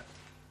 Yeah.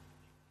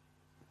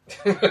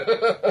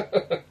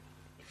 Can't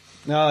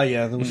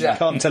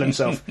tell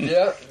himself.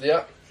 Yeah.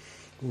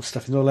 All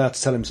stuff he's not allowed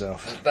to tell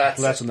himself. That's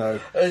allowed to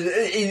know.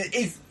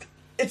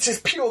 It's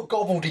just pure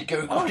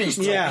gobbledygook what he's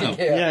talking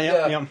here.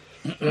 Yeah.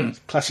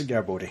 Classic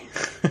Garibaldi.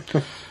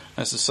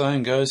 As the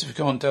saying goes, if you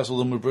can't dazzle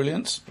them with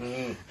brilliance.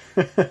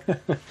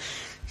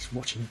 He's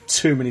watching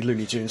too many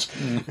Looney Tunes.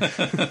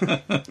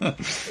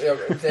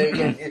 There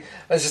again,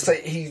 as I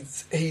say,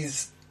 he's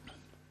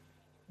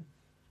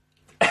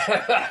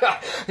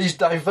he's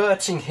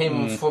diverting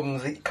him from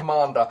the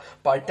commander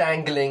by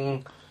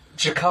dangling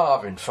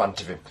Jakar in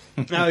front of him.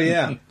 Oh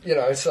yeah,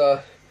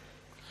 so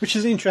which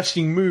is an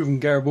interesting move on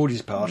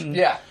Garibaldi's part.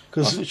 Yeah,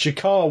 because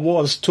Jakar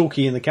was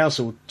talking in the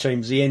council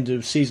chambers at the end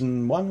of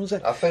season 1, was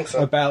it? I think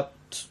so. About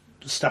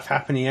stuff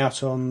happening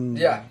out on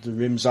the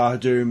rim,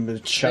 Zahadum,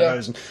 the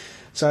shadows, and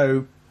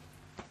so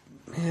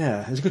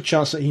there's a good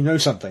chance that he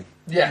knows something.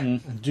 Yeah.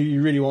 Do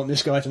you really want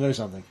this guy to know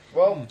something?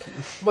 Well,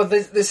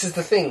 this is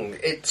the thing.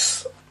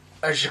 It's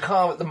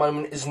Jakar at the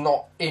moment is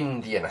not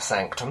in the inner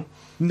sanctum.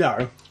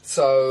 No.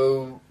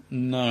 So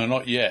no,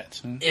 not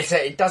yet.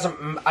 It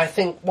doesn't. I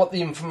think what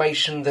the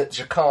information that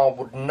Jakar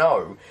would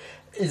know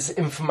is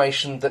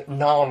information that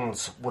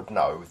Narns would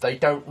know. They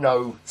don't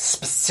know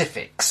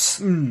specifics,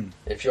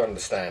 if you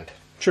understand.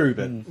 True,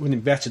 but wouldn't it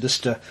be better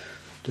just to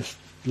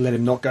let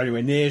him not go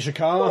anywhere near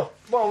Jakar?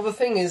 Well, the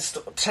thing is,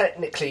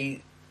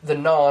 technically, the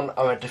Narn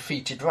are a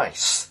defeated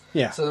race.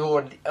 Yeah. So they're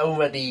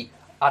already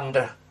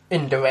under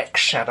indirect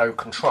shadow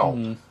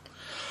control.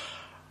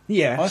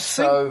 Yeah. I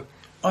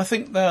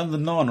think the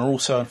Narn are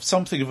also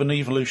something of an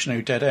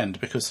evolutionary dead end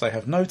because they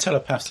have no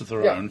telepaths of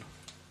their own.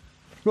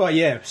 Right,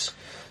 yes.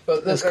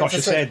 But as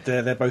Kosha said,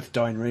 they're both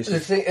dying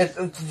races.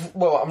 The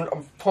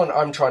point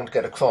I'm trying to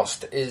get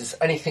across is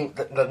anything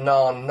that the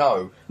Narn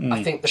know,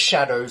 I think the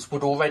Shadows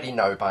would already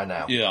know by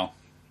now. Yeah.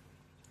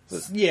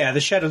 Yeah, the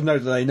Shadows know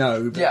that they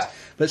know,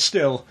 but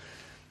still,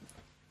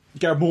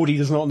 Garibaldi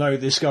does not know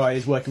this guy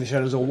is working the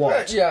Shadows or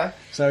what. Yeah.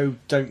 So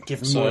don't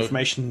give him more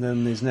information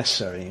than is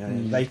necessary.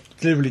 They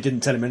literally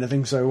didn't tell him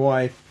anything, so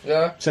why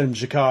send him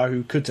to Jakar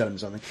who could tell him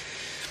something?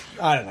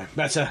 I don't know.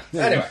 Better.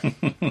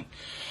 Anyway.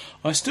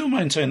 I still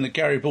maintain that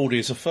Garibaldi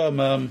is a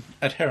firm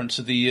adherent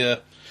to the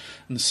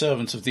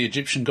servant of the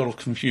Egyptian god of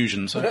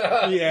confusion. So.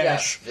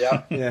 Yes.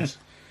 Yes.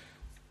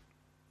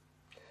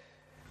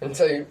 And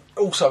so,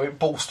 also, it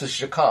bolsters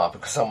Jakar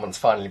because someone's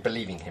finally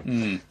believing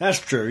him. That's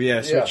true,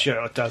 yes, which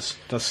does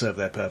serve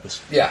their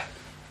purpose. Yeah.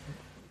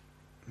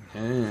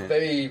 And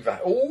there you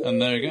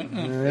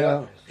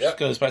go. Just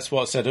goes back to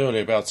what I said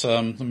earlier about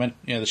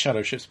the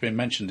shadow ships being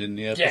mentioned in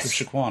the Book of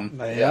Shaquan.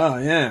 They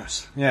are,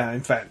 yes. Yeah, in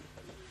fact,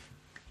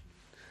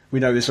 we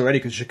know this already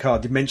because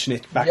Jakar did mention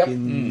it back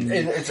in the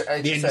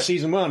end of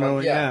season 1. Or,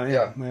 wherever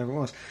it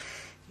was.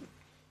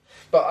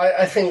 But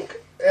I think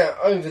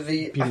I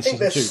think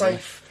they're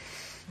safe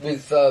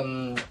with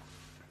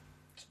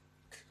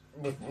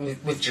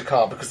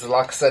Jakar because,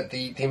 like I said,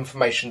 the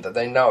information that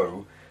they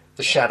know,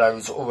 the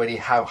Shadows already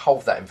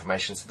hold that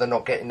information, so they're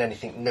not getting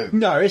anything new.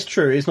 No, it's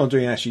true. It's not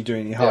actually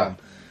doing any harm.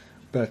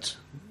 But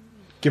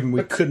given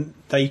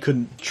they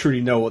couldn't truly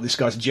know what this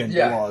guy's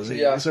agenda was.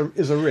 It's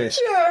a risk.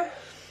 Yeah.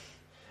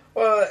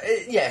 Well,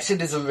 yes,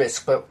 it is a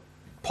risk, but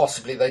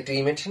possibly they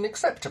deem it an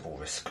acceptable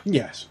risk.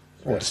 Yes.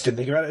 Or just didn't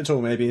think about it at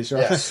all, maybe. It's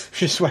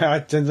just the way I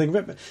didn't think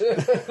about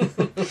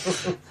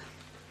it.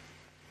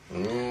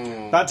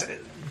 But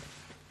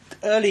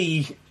But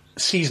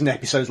season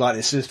episodes like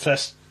this is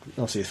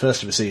obviously the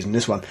first of a season.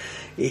 This one,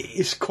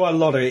 it's quite a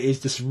lot of it is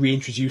just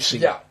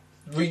reintroducing. Yeah,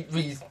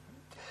 it's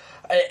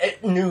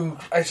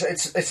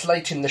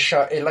late in the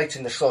show,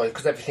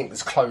 because everything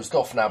is closed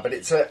off now. But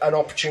it's an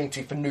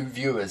opportunity for new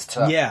viewers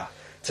to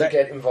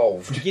get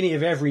involved. Beginning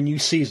of every new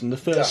season, the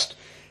first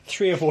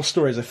 3 or 4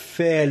 stories are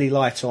fairly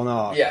light on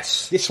art.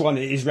 Yes, this one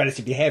is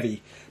relatively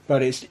heavy,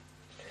 but it's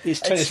It's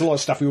telling us a lot of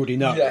stuff we already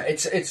know. Yeah,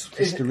 it's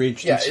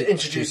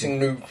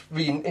reintroducing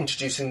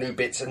reintroducing new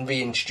bits and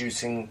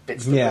reintroducing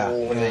bits that were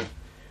already.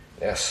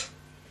 Yes.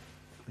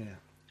 Yeah.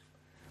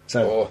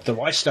 So the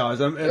White Star is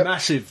a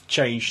massive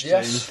change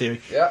in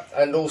theory. Yeah,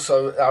 and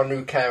also our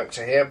new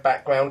character here,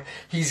 background,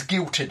 he's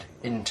guilted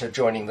into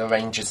joining the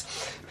Rangers.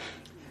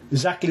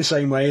 Exactly the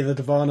same way that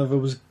Ivanova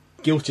was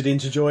guilted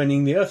into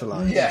joining the Earth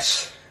Alliance.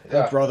 Yes.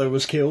 Her brother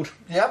was killed.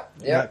 Yep.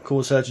 That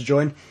caused her to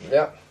join.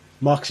 Yep.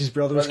 Marcus's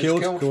brother was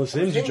killed, caused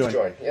him to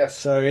join. Yes.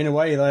 So in a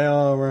way, they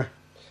are.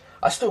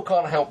 I still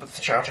can't help but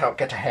shout out,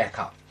 "Get a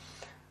haircut."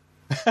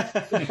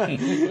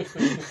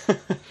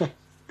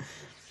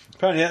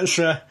 Apparently, that's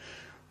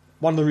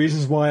one of the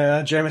reasons why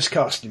JMS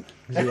cast him.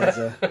 He has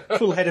a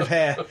full head of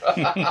hair,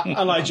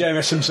 unlike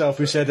JMS himself,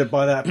 who said that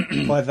by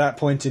that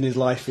point in his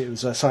life, it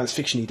was science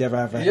fiction he'd ever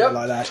have a hair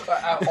like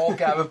that. Or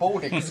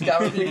Garibaldi, because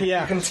Garibaldi,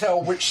 you can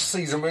tell which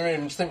season we're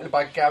in simply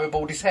by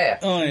Garibaldi's hair.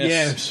 Oh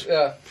yes.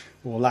 Yeah.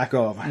 Or lack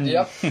of.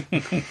 Yep.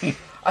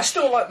 I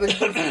still like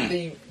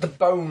the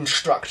bone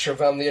structure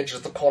around the edge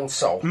of the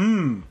console.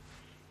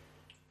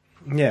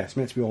 Yeah, it's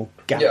meant to be all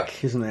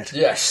Gallic, isn't it?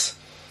 Yes.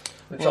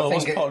 Well, it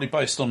was partly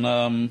based on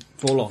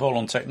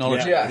Volon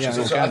technology, which is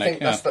so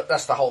organic. I think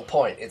that's the whole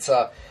point. It's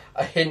a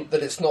hint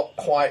that it's not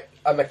quite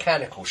a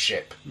mechanical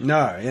ship.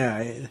 No,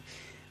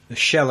 the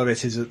shell of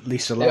it is at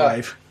least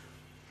alive.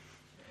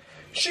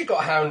 She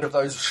got a hand of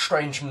those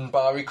strange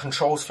Minbari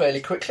controls fairly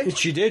quickly.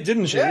 She did,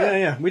 didn't she? Yeah.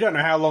 Yeah. We don't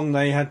know how long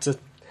they had to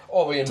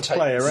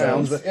play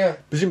around, but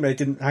presumably they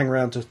didn't hang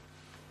around to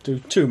do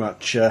too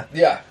much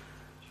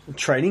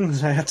training.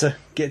 They had to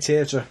get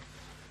here to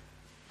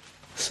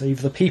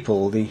save the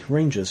people, the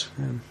Rangers.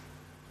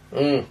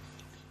 But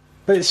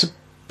it's a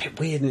bit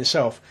weird in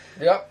itself.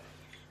 Yep.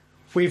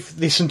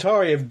 The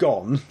Centauri have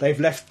gone. They've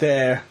left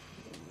their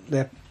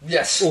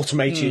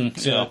automated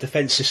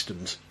defence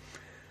systems.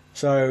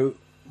 So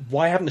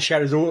why haven't the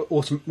Shadows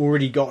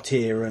already got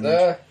here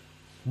and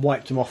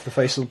wiped them off the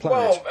face of the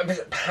planet? Well,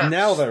 perhaps,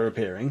 now they're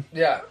appearing.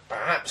 Yeah,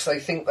 perhaps they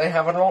think they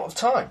have a lot of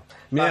time.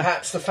 Yeah.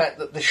 Perhaps the fact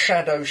that the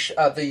Shadow,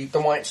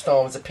 the White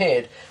Star has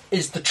appeared,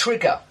 is the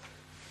trigger.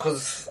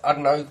 Because, I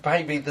don't know,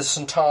 maybe the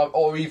Centaur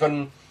or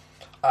even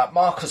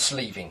Marcus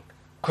leaving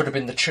could have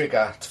been the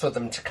trigger for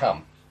them to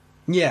come.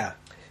 Yeah.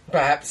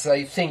 Perhaps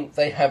they think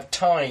they have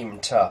time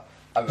to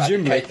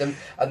eradicate them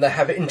and they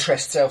have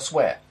interests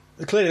elsewhere.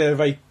 Clearly they're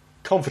very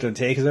confident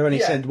here because they've only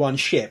sent one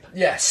ship.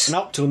 Yes. And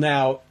up till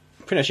now,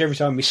 pretty much every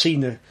time we've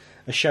seen a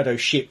Shadow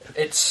ship,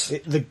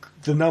 the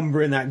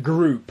number in that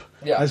group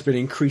has been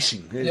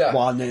increasing. It's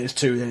 1, then it's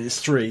 2, then it's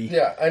 3.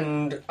 Yeah,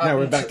 and now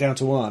we're back down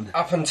to 1.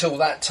 Up until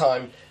that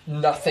time,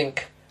 nothing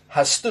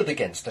has stood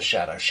against the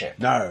Shadow ship.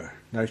 No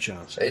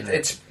chance.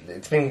 It's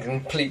been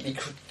completely.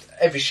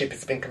 Every ship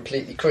has been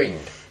completely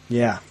creamed.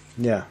 Yeah.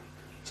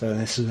 So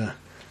this is a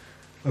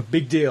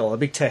big deal, a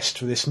big test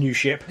for this new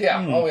ship.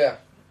 Yeah. Oh yeah.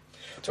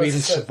 To even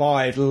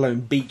survive, let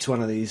alone beat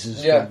one of these,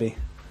 is going to be.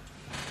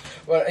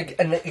 Well,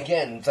 and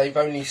again,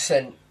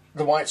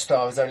 the White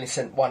Star has only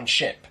sent one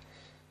ship.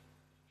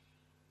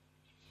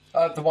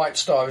 The White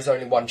Star is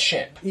only one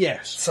ship.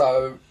 Yes.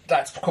 So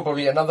that's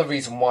probably another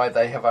reason why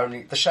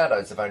the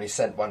Shadows have only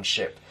sent one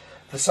ship.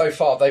 But so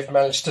far, they've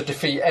managed to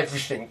defeat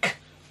everything.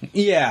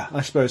 Yeah,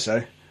 I suppose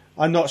so.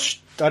 I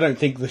don't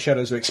think the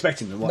Shadows were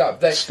expecting the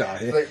White Star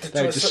here.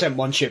 They just sent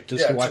one ship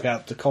to wipe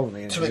out the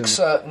colony. To a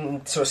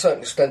certain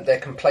extent, they're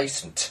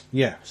complacent.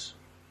 Yes.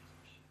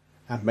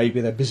 And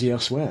maybe they're busy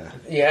elsewhere.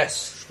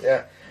 Yes,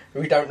 yeah.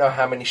 We don't know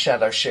how many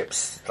Shadow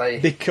ships they...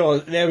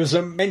 Because there was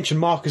a mention,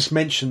 Marcus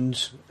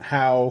mentioned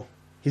how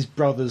his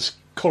brother's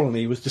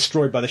colony was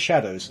destroyed by the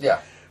Shadows.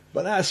 Yeah.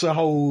 But that's a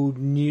whole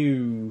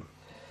new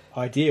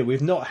idea.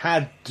 We've not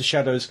had the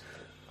Shadows...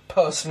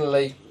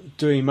 personally...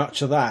 doing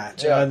much of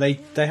that. Yeah.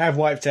 They have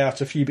wiped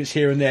out a few bits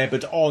here and there,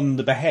 but on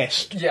the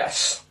behest.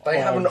 Yes. They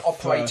haven't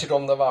operated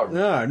on their own.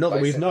 No, not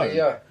that we've known.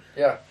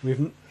 Yeah.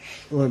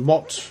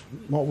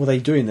 What were they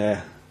doing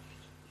there?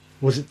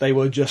 Was it they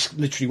were just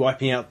literally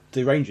wiping out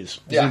the Rangers,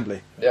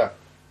 presumably? Yeah.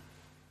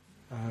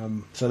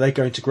 So they're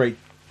going to great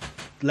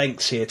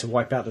lengths here to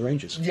wipe out the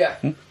Rangers. Yeah.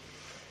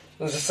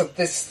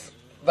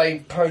 They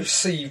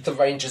perceive the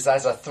Rangers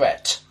as a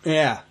threat.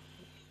 Yeah.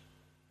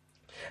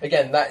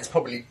 Again, that is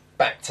probably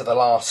back to the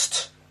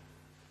last.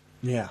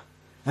 Yeah.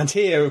 And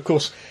here, of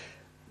course,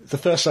 the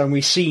first time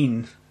we've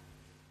seen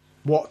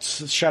what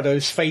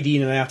Shadows fading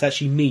in and out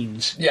actually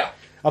means. Yeah.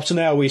 Up to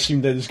now, we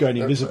assumed that it's going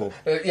invisible.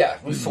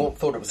 We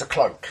thought it was a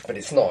cloak, but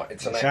it's not.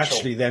 It's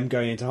actually them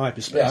going into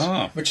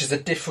hyperspace. Which is a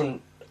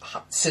different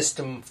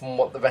system from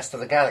what the rest of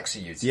the galaxy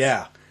uses.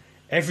 Yeah.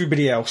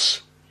 Everybody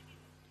else,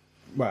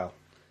 well,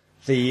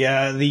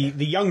 the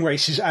young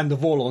races and the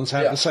Vorlons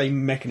have the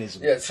same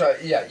mechanism. Yeah, so,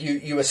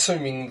 you're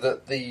assuming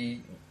that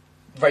the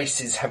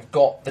races have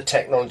got the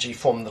technology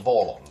from the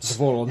Vorlons.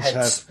 The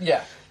Vorlons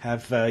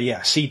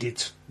have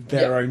seeded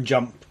their own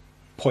jump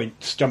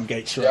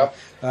gates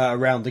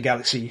around the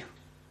galaxy.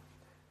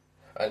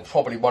 And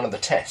probably one of the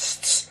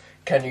tests,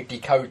 can you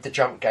decode the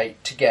jump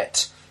gate to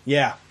get...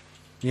 Yeah.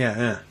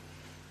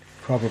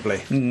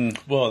 Probably.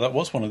 Well, that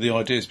was one of the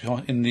ideas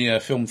behind in the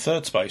film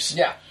Third Space.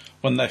 Yeah.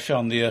 When they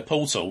found the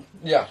portal.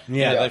 Yeah.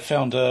 They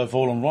found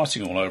Vorlon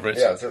writing all over it.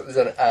 Yeah, so it was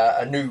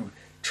a new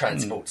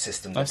transport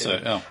system. That's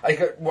it, yeah.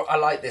 I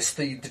like this.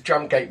 The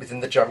jump gate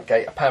within the jump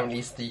gate apparently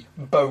is the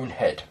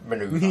bonehead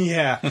manoeuvre.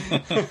 Yeah.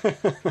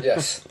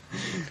 Yes.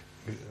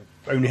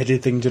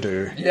 Boneheaded thing to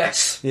do.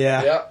 Yes.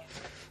 Yeah.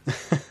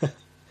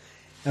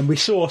 And we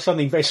saw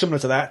something very similar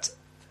to that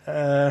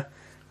the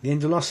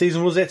end of last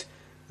season, was it?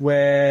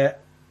 Where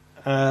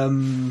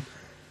the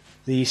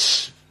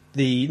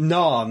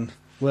Narn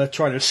were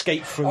trying to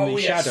escape from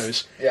the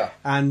shadows. Yeah.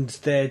 And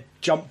their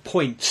jump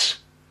points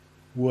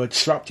were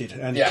disrupted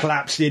and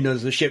collapsed in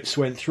as the ships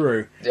went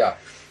through. Yeah.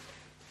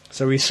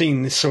 So we've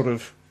seen this sort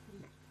of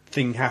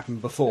thing happen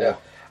before. Yeah.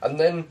 And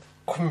then,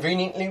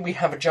 conveniently, we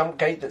have a jump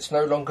gate that's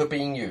no longer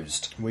being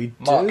used. We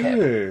Markab.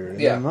 do.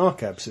 Yeah. The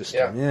Markab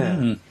system,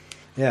 Yeah.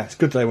 Yeah, it's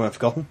good they weren't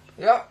forgotten.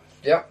 Yeah.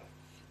 Yeah.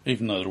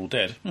 Even though they're all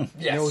dead. Yes.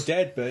 They're all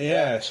dead, but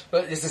yes.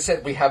 But as I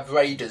said, we have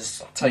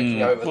raiders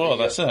taking over. Well,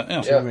 that's it.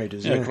 Yeah. Yeah.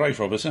 Raiders, Grave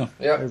robbers. Yeah.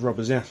 Yeah. Grave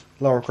robbers, yeah.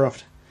 Lara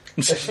Croft.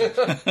 Not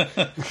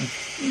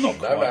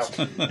quite.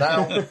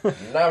 Now.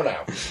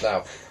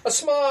 A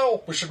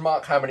smile! We should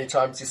mark how many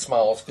times he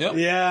smiles. Yep.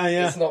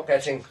 Yeah. It's not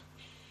getting...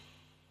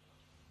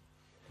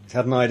 He's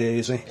had an idea,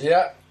 you see.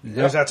 Yeah. He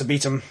knows how to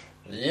beat him.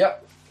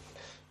 Yep.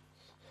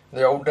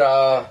 The old,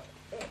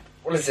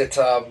 what is it,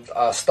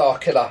 Star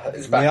Killer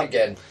is back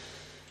again.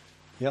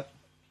 Yep.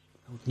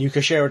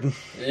 Nuka Sheridan.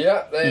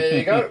 Yeah, there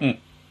you go. And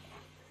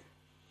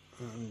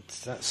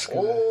that's it's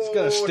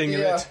got a sting in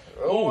it.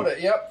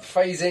 Yep,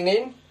 phasing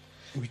in.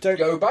 We don't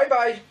Go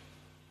bye-bye.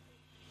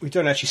 We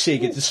don't actually see it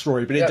get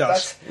destroyed, but it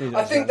does.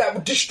 I think that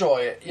would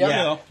destroy it. Yeah.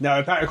 Yeah. No,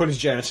 apparently according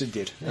to Janus it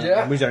did.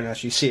 Yeah. We don't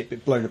actually see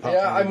it blown apart.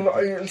 Yeah,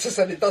 as I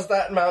said, it does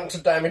that amount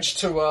of damage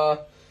to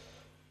our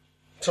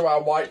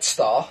White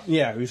Star.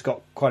 Yeah, who's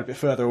got quite a bit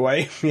further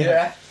away.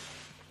 Yeah.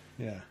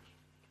 Yeah.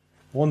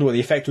 I wonder what the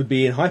effect would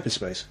be in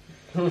hyperspace.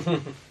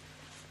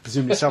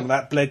 Presumably some of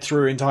that bled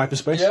through into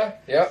hyperspace.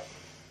 Yeah.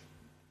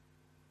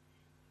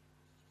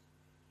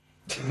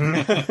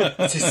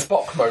 It's his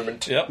Spock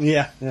moment. Yep.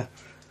 Yeah.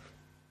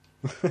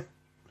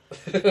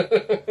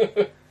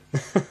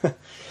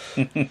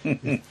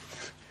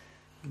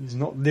 He's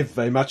not lived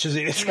very much, has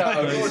he? This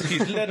guy?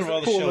 He's led a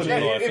rather sheltered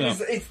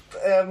life. It's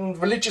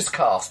religious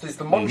cast is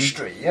the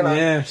monstrosity, you know.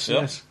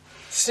 Yes.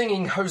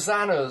 Singing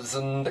hosannas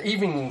and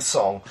evening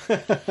song.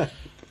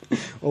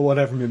 Or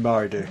whatever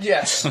Minbari do.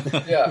 Yes,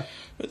 yeah.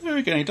 But there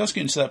again, he does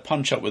get into that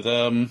punch up with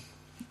who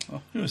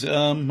is it?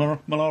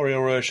 Malaria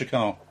or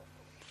Shakar?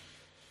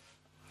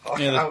 I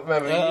can't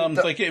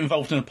remember. They get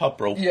involved in a pub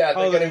brawl. Yeah,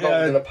 they get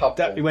involved in a pub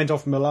brawl. He went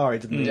off Malaria,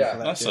 didn't he? Yeah, for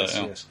that? that's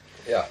it.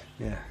 Yes.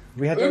 Yeah.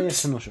 We had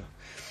yes, I'm not sure.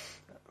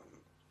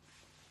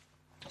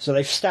 So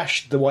they've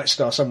stashed the White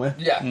Star somewhere.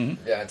 Yeah,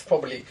 yeah. It's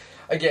probably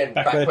again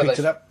back where where they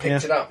they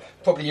picked it up.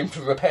 Probably in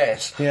for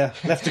repairs. Yeah,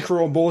 left the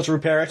crew on board to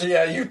repair it.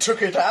 Yeah, you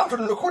took it out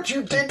and look what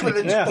you did with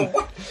it.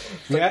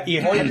 Yeah,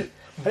 you had it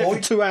for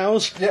 2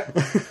 hours. Yeah,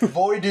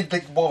 voided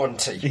the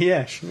warranty.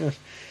 Yes.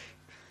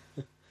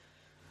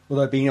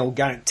 Although being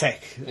organic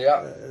tech,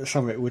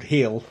 some of it would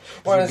heal.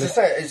 Well, as I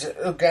say, it's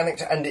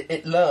organic and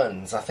it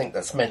learns. I think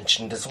that's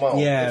mentioned as well.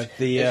 Yeah,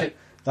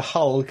 the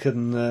hull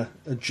can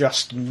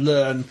adjust and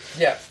learn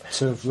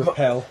to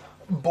repel.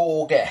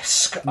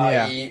 Borg-esque,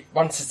 i.e.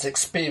 once it's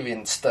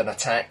experienced an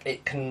attack,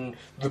 it can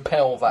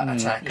repel that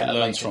attack at a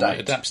later date. It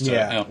adapts to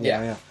it.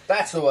 Yeah.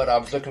 That's the word I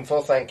was looking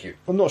for, thank you.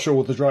 I'm not sure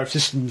what the drive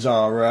systems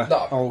are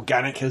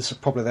organic, as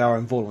probably they are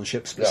in Vorlon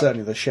ships, but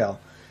certainly the shell.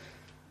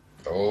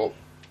 Oh.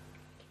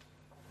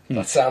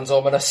 That sounds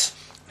ominous.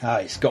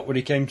 He's got what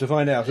he came to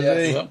find out, hasn't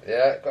he?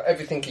 Yeah, got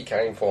everything he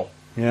came for.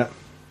 Yeah.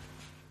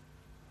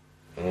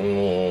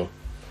 Oh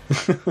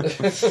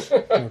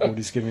God,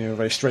 he's giving me a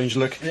very strange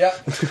look. Yeah.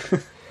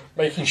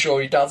 Making sure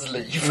he does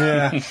leave.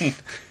 Yeah.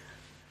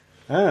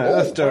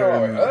 Earth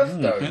Dome. Earth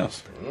Dome.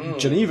 Yes.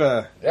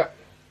 Geneva. Yep.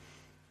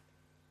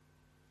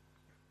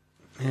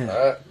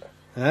 Yeah.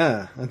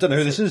 I don't know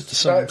who this is.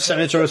 Some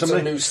senator or something?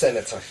 It's a new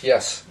senator,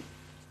 yes.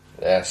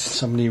 Yes.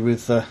 Somebody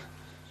with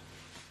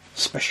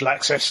special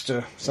access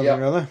to something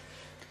or other.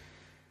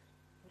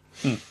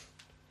 There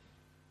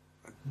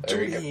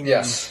we go.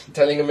 Yes.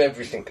 Telling him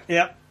everything.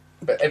 Yep.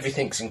 But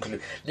everything,'s included.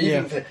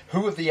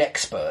 Who are the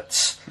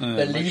experts?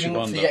 They're leaving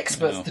it to the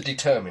experts to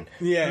determine.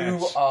 Yes.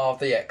 Who are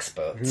the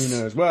experts?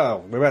 Who knows?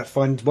 Well, we're about to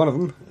find one of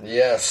them.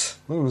 Yes.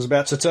 One of them's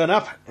about to turn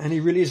up, and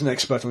he really is an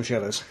expert on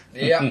shadows.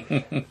 Yeah.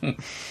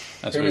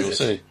 That's what we'll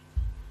see.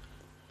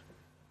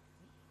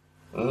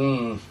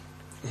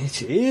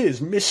 It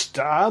is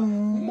Mr.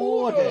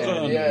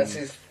 Morden. Yes,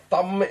 his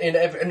thumb in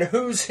every... And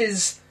who's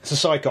his... It's a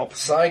Psychop.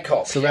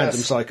 Psychop, It's a random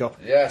Psychop.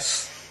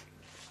 Yes.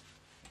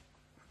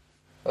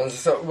 And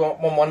so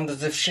one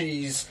wonders if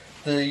she's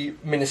the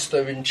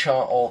minister in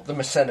charge, or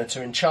the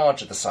senator in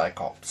charge of the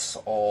Psychops,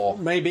 or...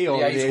 Maybe, or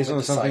liaison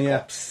or something,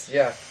 Yeah.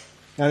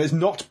 Now, it's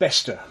not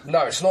Bester.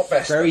 No, it's not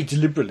Bester. Very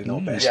deliberately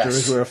not Bester, Yes.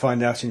 as we'll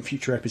find out in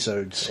future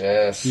episodes.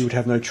 Yes. You would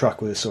have no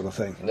truck with this sort of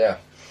thing. Yeah.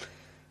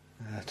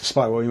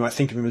 Despite what you might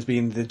think of him as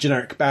being the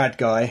generic bad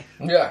guy.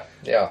 Yeah,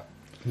 yeah.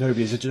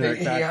 Nobody's a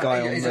generic bad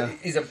guy.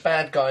 He's a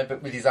bad guy,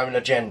 but with his own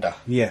agenda.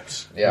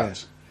 Yes. Yeah.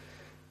 Yes.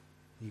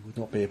 He would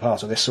not be a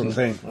part of this sort of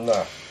thing.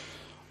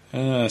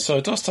 No. So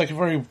it does take a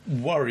very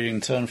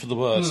worrying turn for the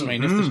worse. I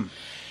mean,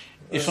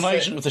 if an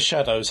agent of the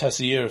shadows has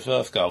the ear of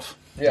Earthgulf...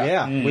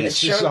 Yeah,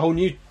 it's a whole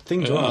new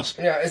thing to us.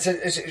 Yeah,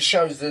 it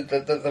shows that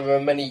there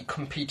are many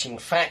competing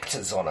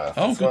factors on Earth.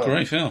 Oh, good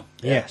grief, yeah.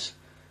 Yes.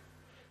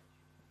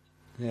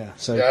 Yeah,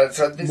 so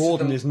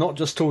Morden is not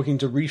just talking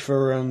to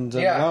Reefer and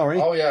Ari.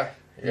 Oh, yeah.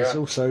 He's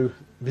also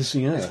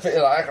visiting Earth.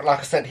 Like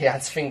I said, he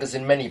has fingers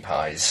in many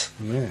pies.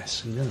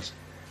 Yes, he does.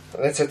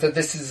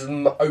 This is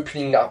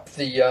opening up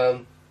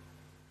the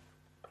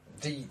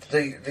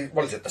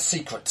what is it? The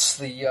secrets,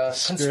 the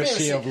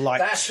conspiracy of light.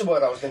 That's the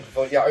word I was looking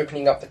for. Yeah,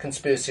 opening up the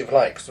conspiracy of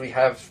light, because we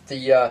have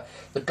the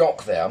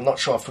Doc there. I'm not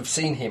sure if we've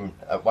seen him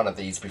at one of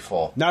these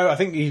before. No, I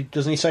think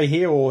doesn't he say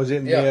here, or is it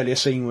in the earlier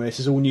scene where this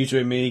is all new to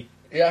him?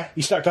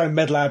 He stuck down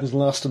med labs and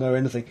last to know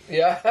anything.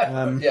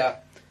 Yeah,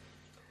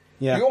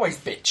 yeah. He always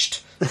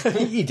bitched.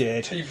 He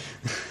did.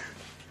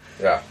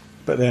 Yeah,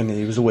 but then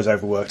he was always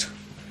overworked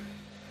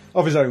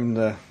of his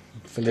own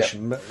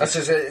volition. Yeah. But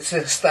it's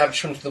an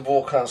establishment of the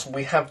War Council. Do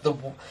we have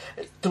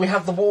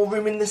the War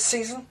Room in this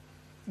season?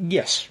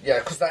 Yes. Yeah,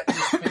 because that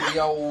used to be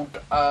the old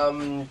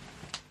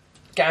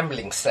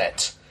gambling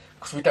set.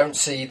 Because we don't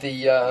see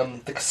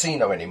the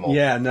casino anymore.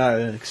 Yeah,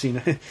 no, the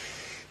casino.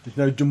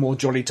 There's no more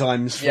jolly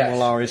times for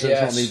Malari, so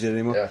it's not needed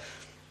anymore. Yeah.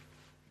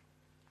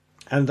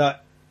 And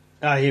that.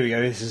 Here we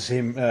go. This is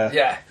him.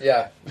 Yeah.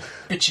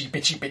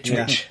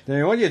 Bitch.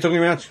 Yeah. What are you talking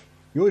about?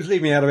 You always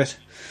leave me out of it.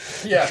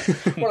 Yeah.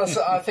 Well,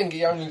 I think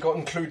he only got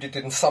included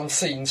in some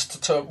scenes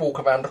to walk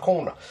around the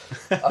corner.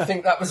 I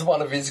think that was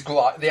one of his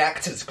the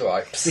actor's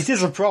gripes. It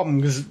is a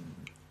problem because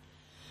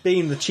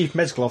being the chief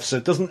medical officer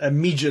doesn't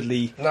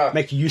immediately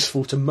make you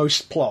useful to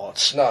most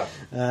plots. No.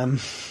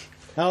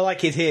 I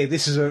like it here.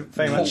 This is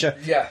very much a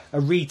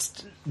read.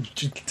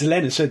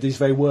 Delenn has said these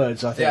very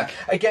words, I think.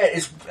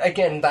 Yeah,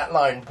 again that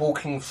line,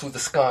 walking through the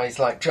skies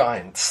like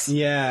giants.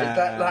 Yeah.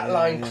 That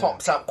line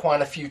crops up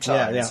quite a few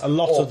times. Yeah. A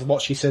lot of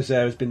what she says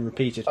there has been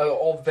repeated.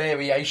 Or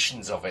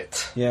variations of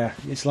it. Yeah,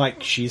 it's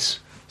like she's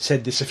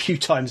said this a few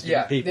times to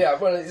different people. Yeah,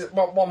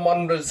 well, one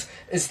wonders,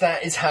 is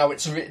how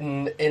it's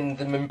written in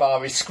the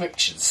Minbari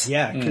scriptures?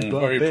 Yeah, it could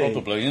very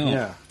probably,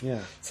 yeah.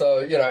 So,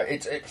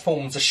 it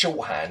forms a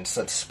shorthand,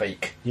 so to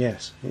speak.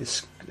 Yes,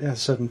 it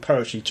has certain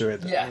poetry to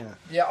it.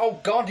 Yeah, oh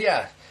God,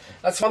 yeah.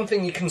 That's one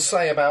thing you can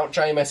say about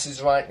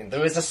JMS's writing.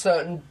 There is a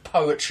certain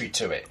poetry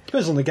to it.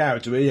 Depends on the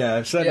character,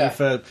 yeah. Certainly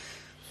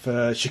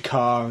for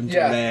Shakar and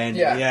Delenn.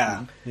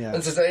 Yeah.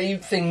 And so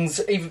even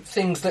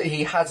things that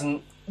he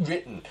hasn't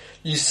written,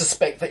 you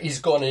suspect that he's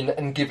gone in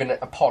and given it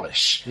a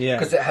polish,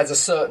 because it has a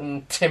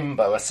certain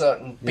timbre, a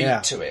certain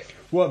beat to it.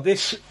 Well,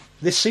 this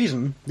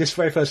season, this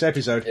very first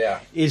episode,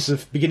 is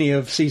the beginning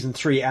of season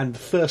 3 and the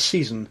first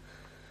season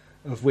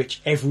of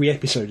which every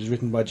episode is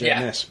written by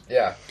JMS.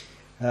 Yeah.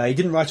 He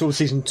didn't write all of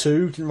season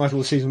 2, didn't write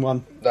all of season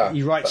 1. No,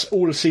 he writes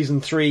all of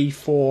season 3,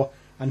 4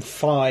 and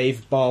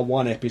 5 bar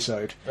one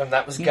episode. And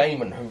that was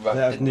Gaiman who wrote it.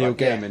 That was Neil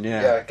Gaiman,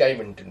 Yeah,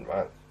 Gaiman didn't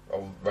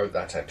wrote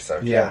that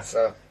episode.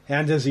 So.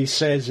 And as he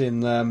says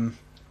in one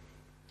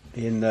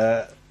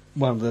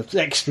of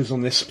the extras on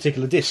this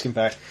particular disc, in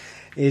fact,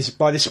 is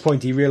by this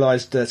point he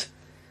realised that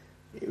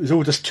it was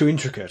all just too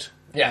intricate.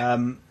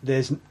 Yeah.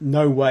 There's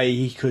no way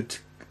he could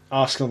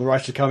ask another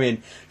writer to come in,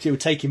 because it would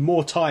take him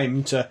more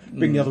time to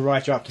bring the other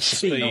writer up to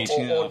speed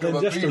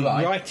than just to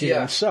write it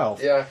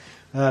himself. Yeah.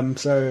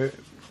 So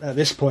at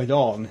this point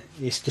on,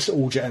 it's just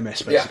all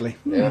JMS basically.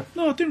 Yeah.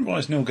 No, I didn't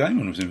realise Neil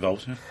Gaiman was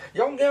involved.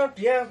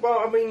 Yeah.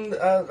 Well, I mean,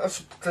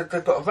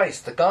 they've got a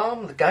race. The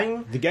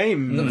game. The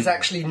game that was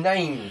actually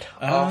named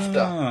after,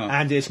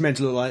 and it's meant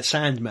to look like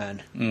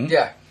Sandman.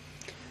 Yeah.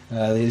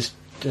 There's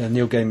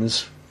Neil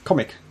Gaiman's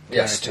comic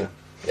character.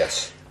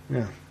 Yes.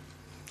 Yeah.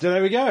 So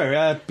there we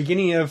go.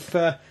 Beginning of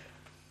a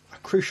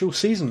crucial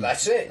season.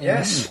 That's it.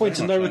 Yes. Point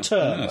of no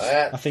return.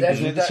 I think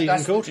isn't it the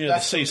season called? Yeah,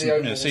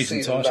 the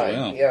season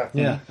title.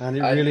 Yeah, and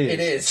it really is. It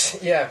is.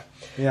 Yeah.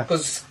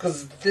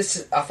 Because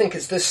this, I think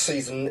it's this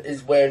season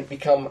is where it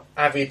become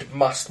avid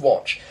must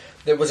watch.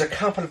 There was a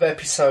couple of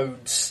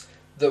episodes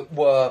that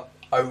were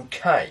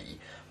okay,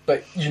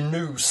 but you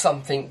knew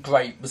something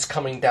great was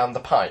coming down the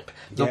pipe.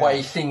 The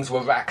way things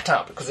were racked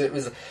up, because it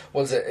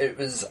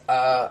was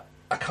a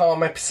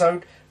calm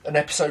episode, an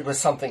episode where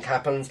something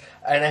happens,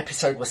 an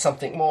episode where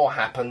something more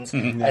happens,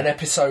 an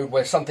episode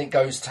where something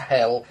goes to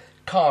hell,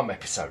 calm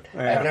episode,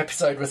 an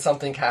episode where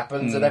something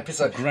happens, an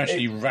episode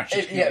gradually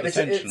ratcheting the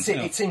tension.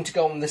 It seemed to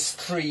go on this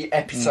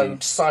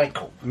 3-episode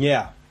cycle.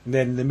 Yeah, and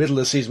then in the middle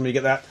of the season we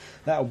get that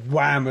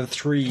wham of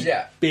 3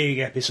 big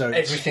episodes.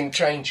 Everything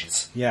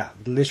changes. Yeah,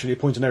 literally a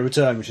point of no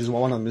return, which is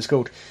what one of them is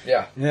called.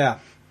 Yeah.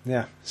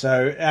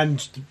 So,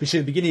 and we see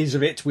the beginnings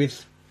of it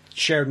with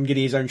Sheridan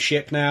getting his own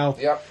ship now.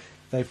 Yeah.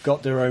 They've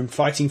got their own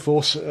fighting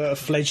force, a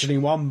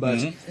fledgling one, but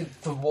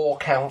the War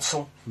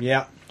Council.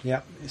 Yeah,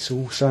 it's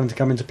all starting to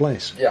come into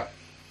place. Yeah.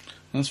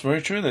 That's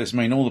very true. There's,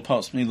 all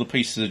the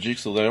pieces of the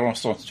jigsaw there are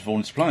starting to fall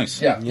into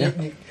place. Yeah.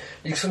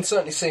 You can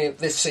certainly see it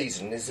this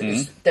season is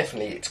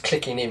definitely it's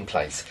clicking in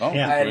place. Oh,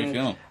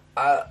 and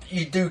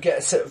you do get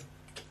a sort of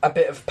a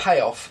bit of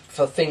payoff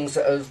for things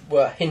that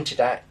were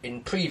hinted at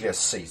in previous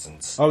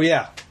seasons. Oh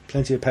yeah,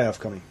 plenty of payoff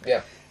coming.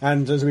 Yeah.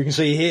 And as we can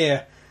see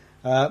here,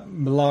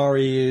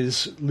 Malari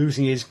is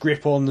losing his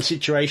grip on the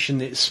situation.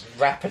 It's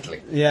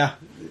rapidly. Yeah,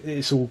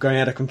 it's all going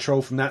out of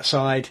control from that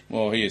side.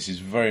 Well, he is. He's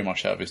very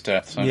much out of his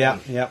depth. So.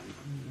 Yeah.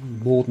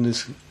 Morden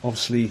is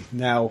obviously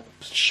now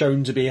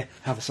shown to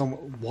have a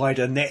somewhat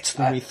wider net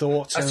than we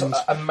thought.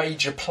 A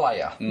major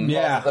player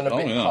rather than a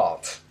bit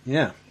part.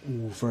 Yeah,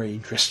 all very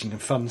interesting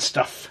and fun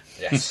stuff.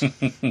 Yes.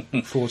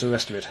 Look forward to the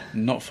rest of it.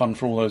 Not fun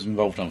for all those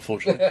involved,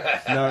 unfortunately.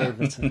 No,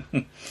 but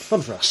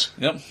fun for us.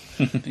 Yep,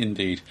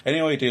 indeed.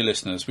 Anyway, dear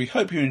listeners, we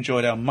hope you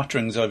enjoyed our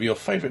mutterings over your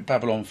favourite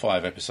Babylon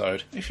 5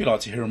 episode. If you'd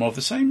like to hear more of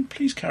the same,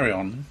 please carry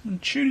on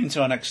and tune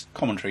into our next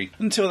commentary.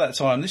 Until that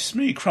time, this is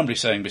me, Crumbly,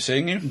 saying be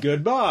seeing you.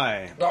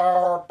 Goodbye.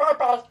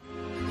 Bye-bye.